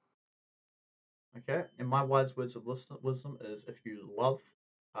 Okay. And my wise words of wisdom is: if you love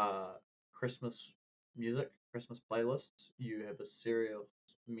Christmas music, Christmas playlists, you have a serious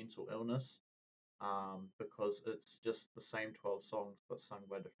mental illness. Because it's just the same 12 songs but sung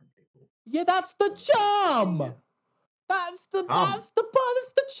by different people. Yeah, that's the charm. Yeah. That's the Come. that's the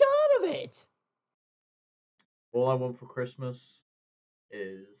charm of it. All I want for Christmas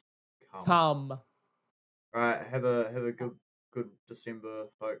is come. Come. All right, have a good December,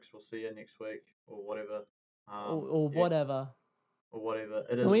 folks. We'll see you next week or whatever. Or yeah, whatever. Or whatever.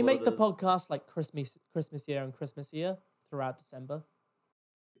 It is Can we what make it the is. podcast like Christmas year and Christmas year throughout December?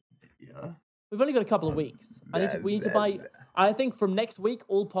 Yeah. We've only got a couple of weeks. We need to buy. I think from next week,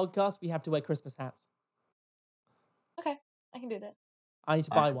 all podcasts we have to wear Christmas hats. Okay, I can do that. I need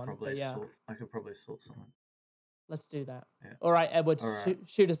to buy one, but yeah, I could probably sort something. let's do that. Yeah. All right, Edward, All right.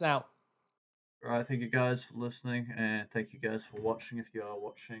 Shoot us out. All right, thank you guys for listening, and thank you guys for watching. If you are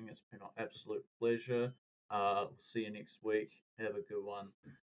watching, it's been an absolute pleasure. We'll see you next week. Have a good one.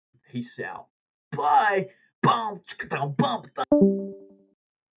 Peace out. Bye.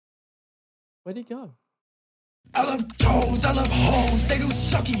 Where'd he go? I love toes, I love hoes, they do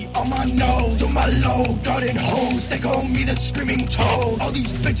sucky on my nose. Do my low, garden hoes, they call me the screaming toad. All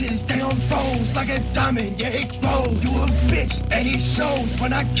these bitches, they on foes, like a diamond, yeah it glows. You a bitch, and it shows,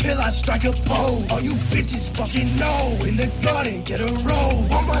 when I kill I strike a pose. All you bitches fucking know, in the garden get a roll.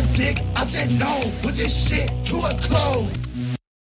 Want my dick, I said no, put this shit to a close.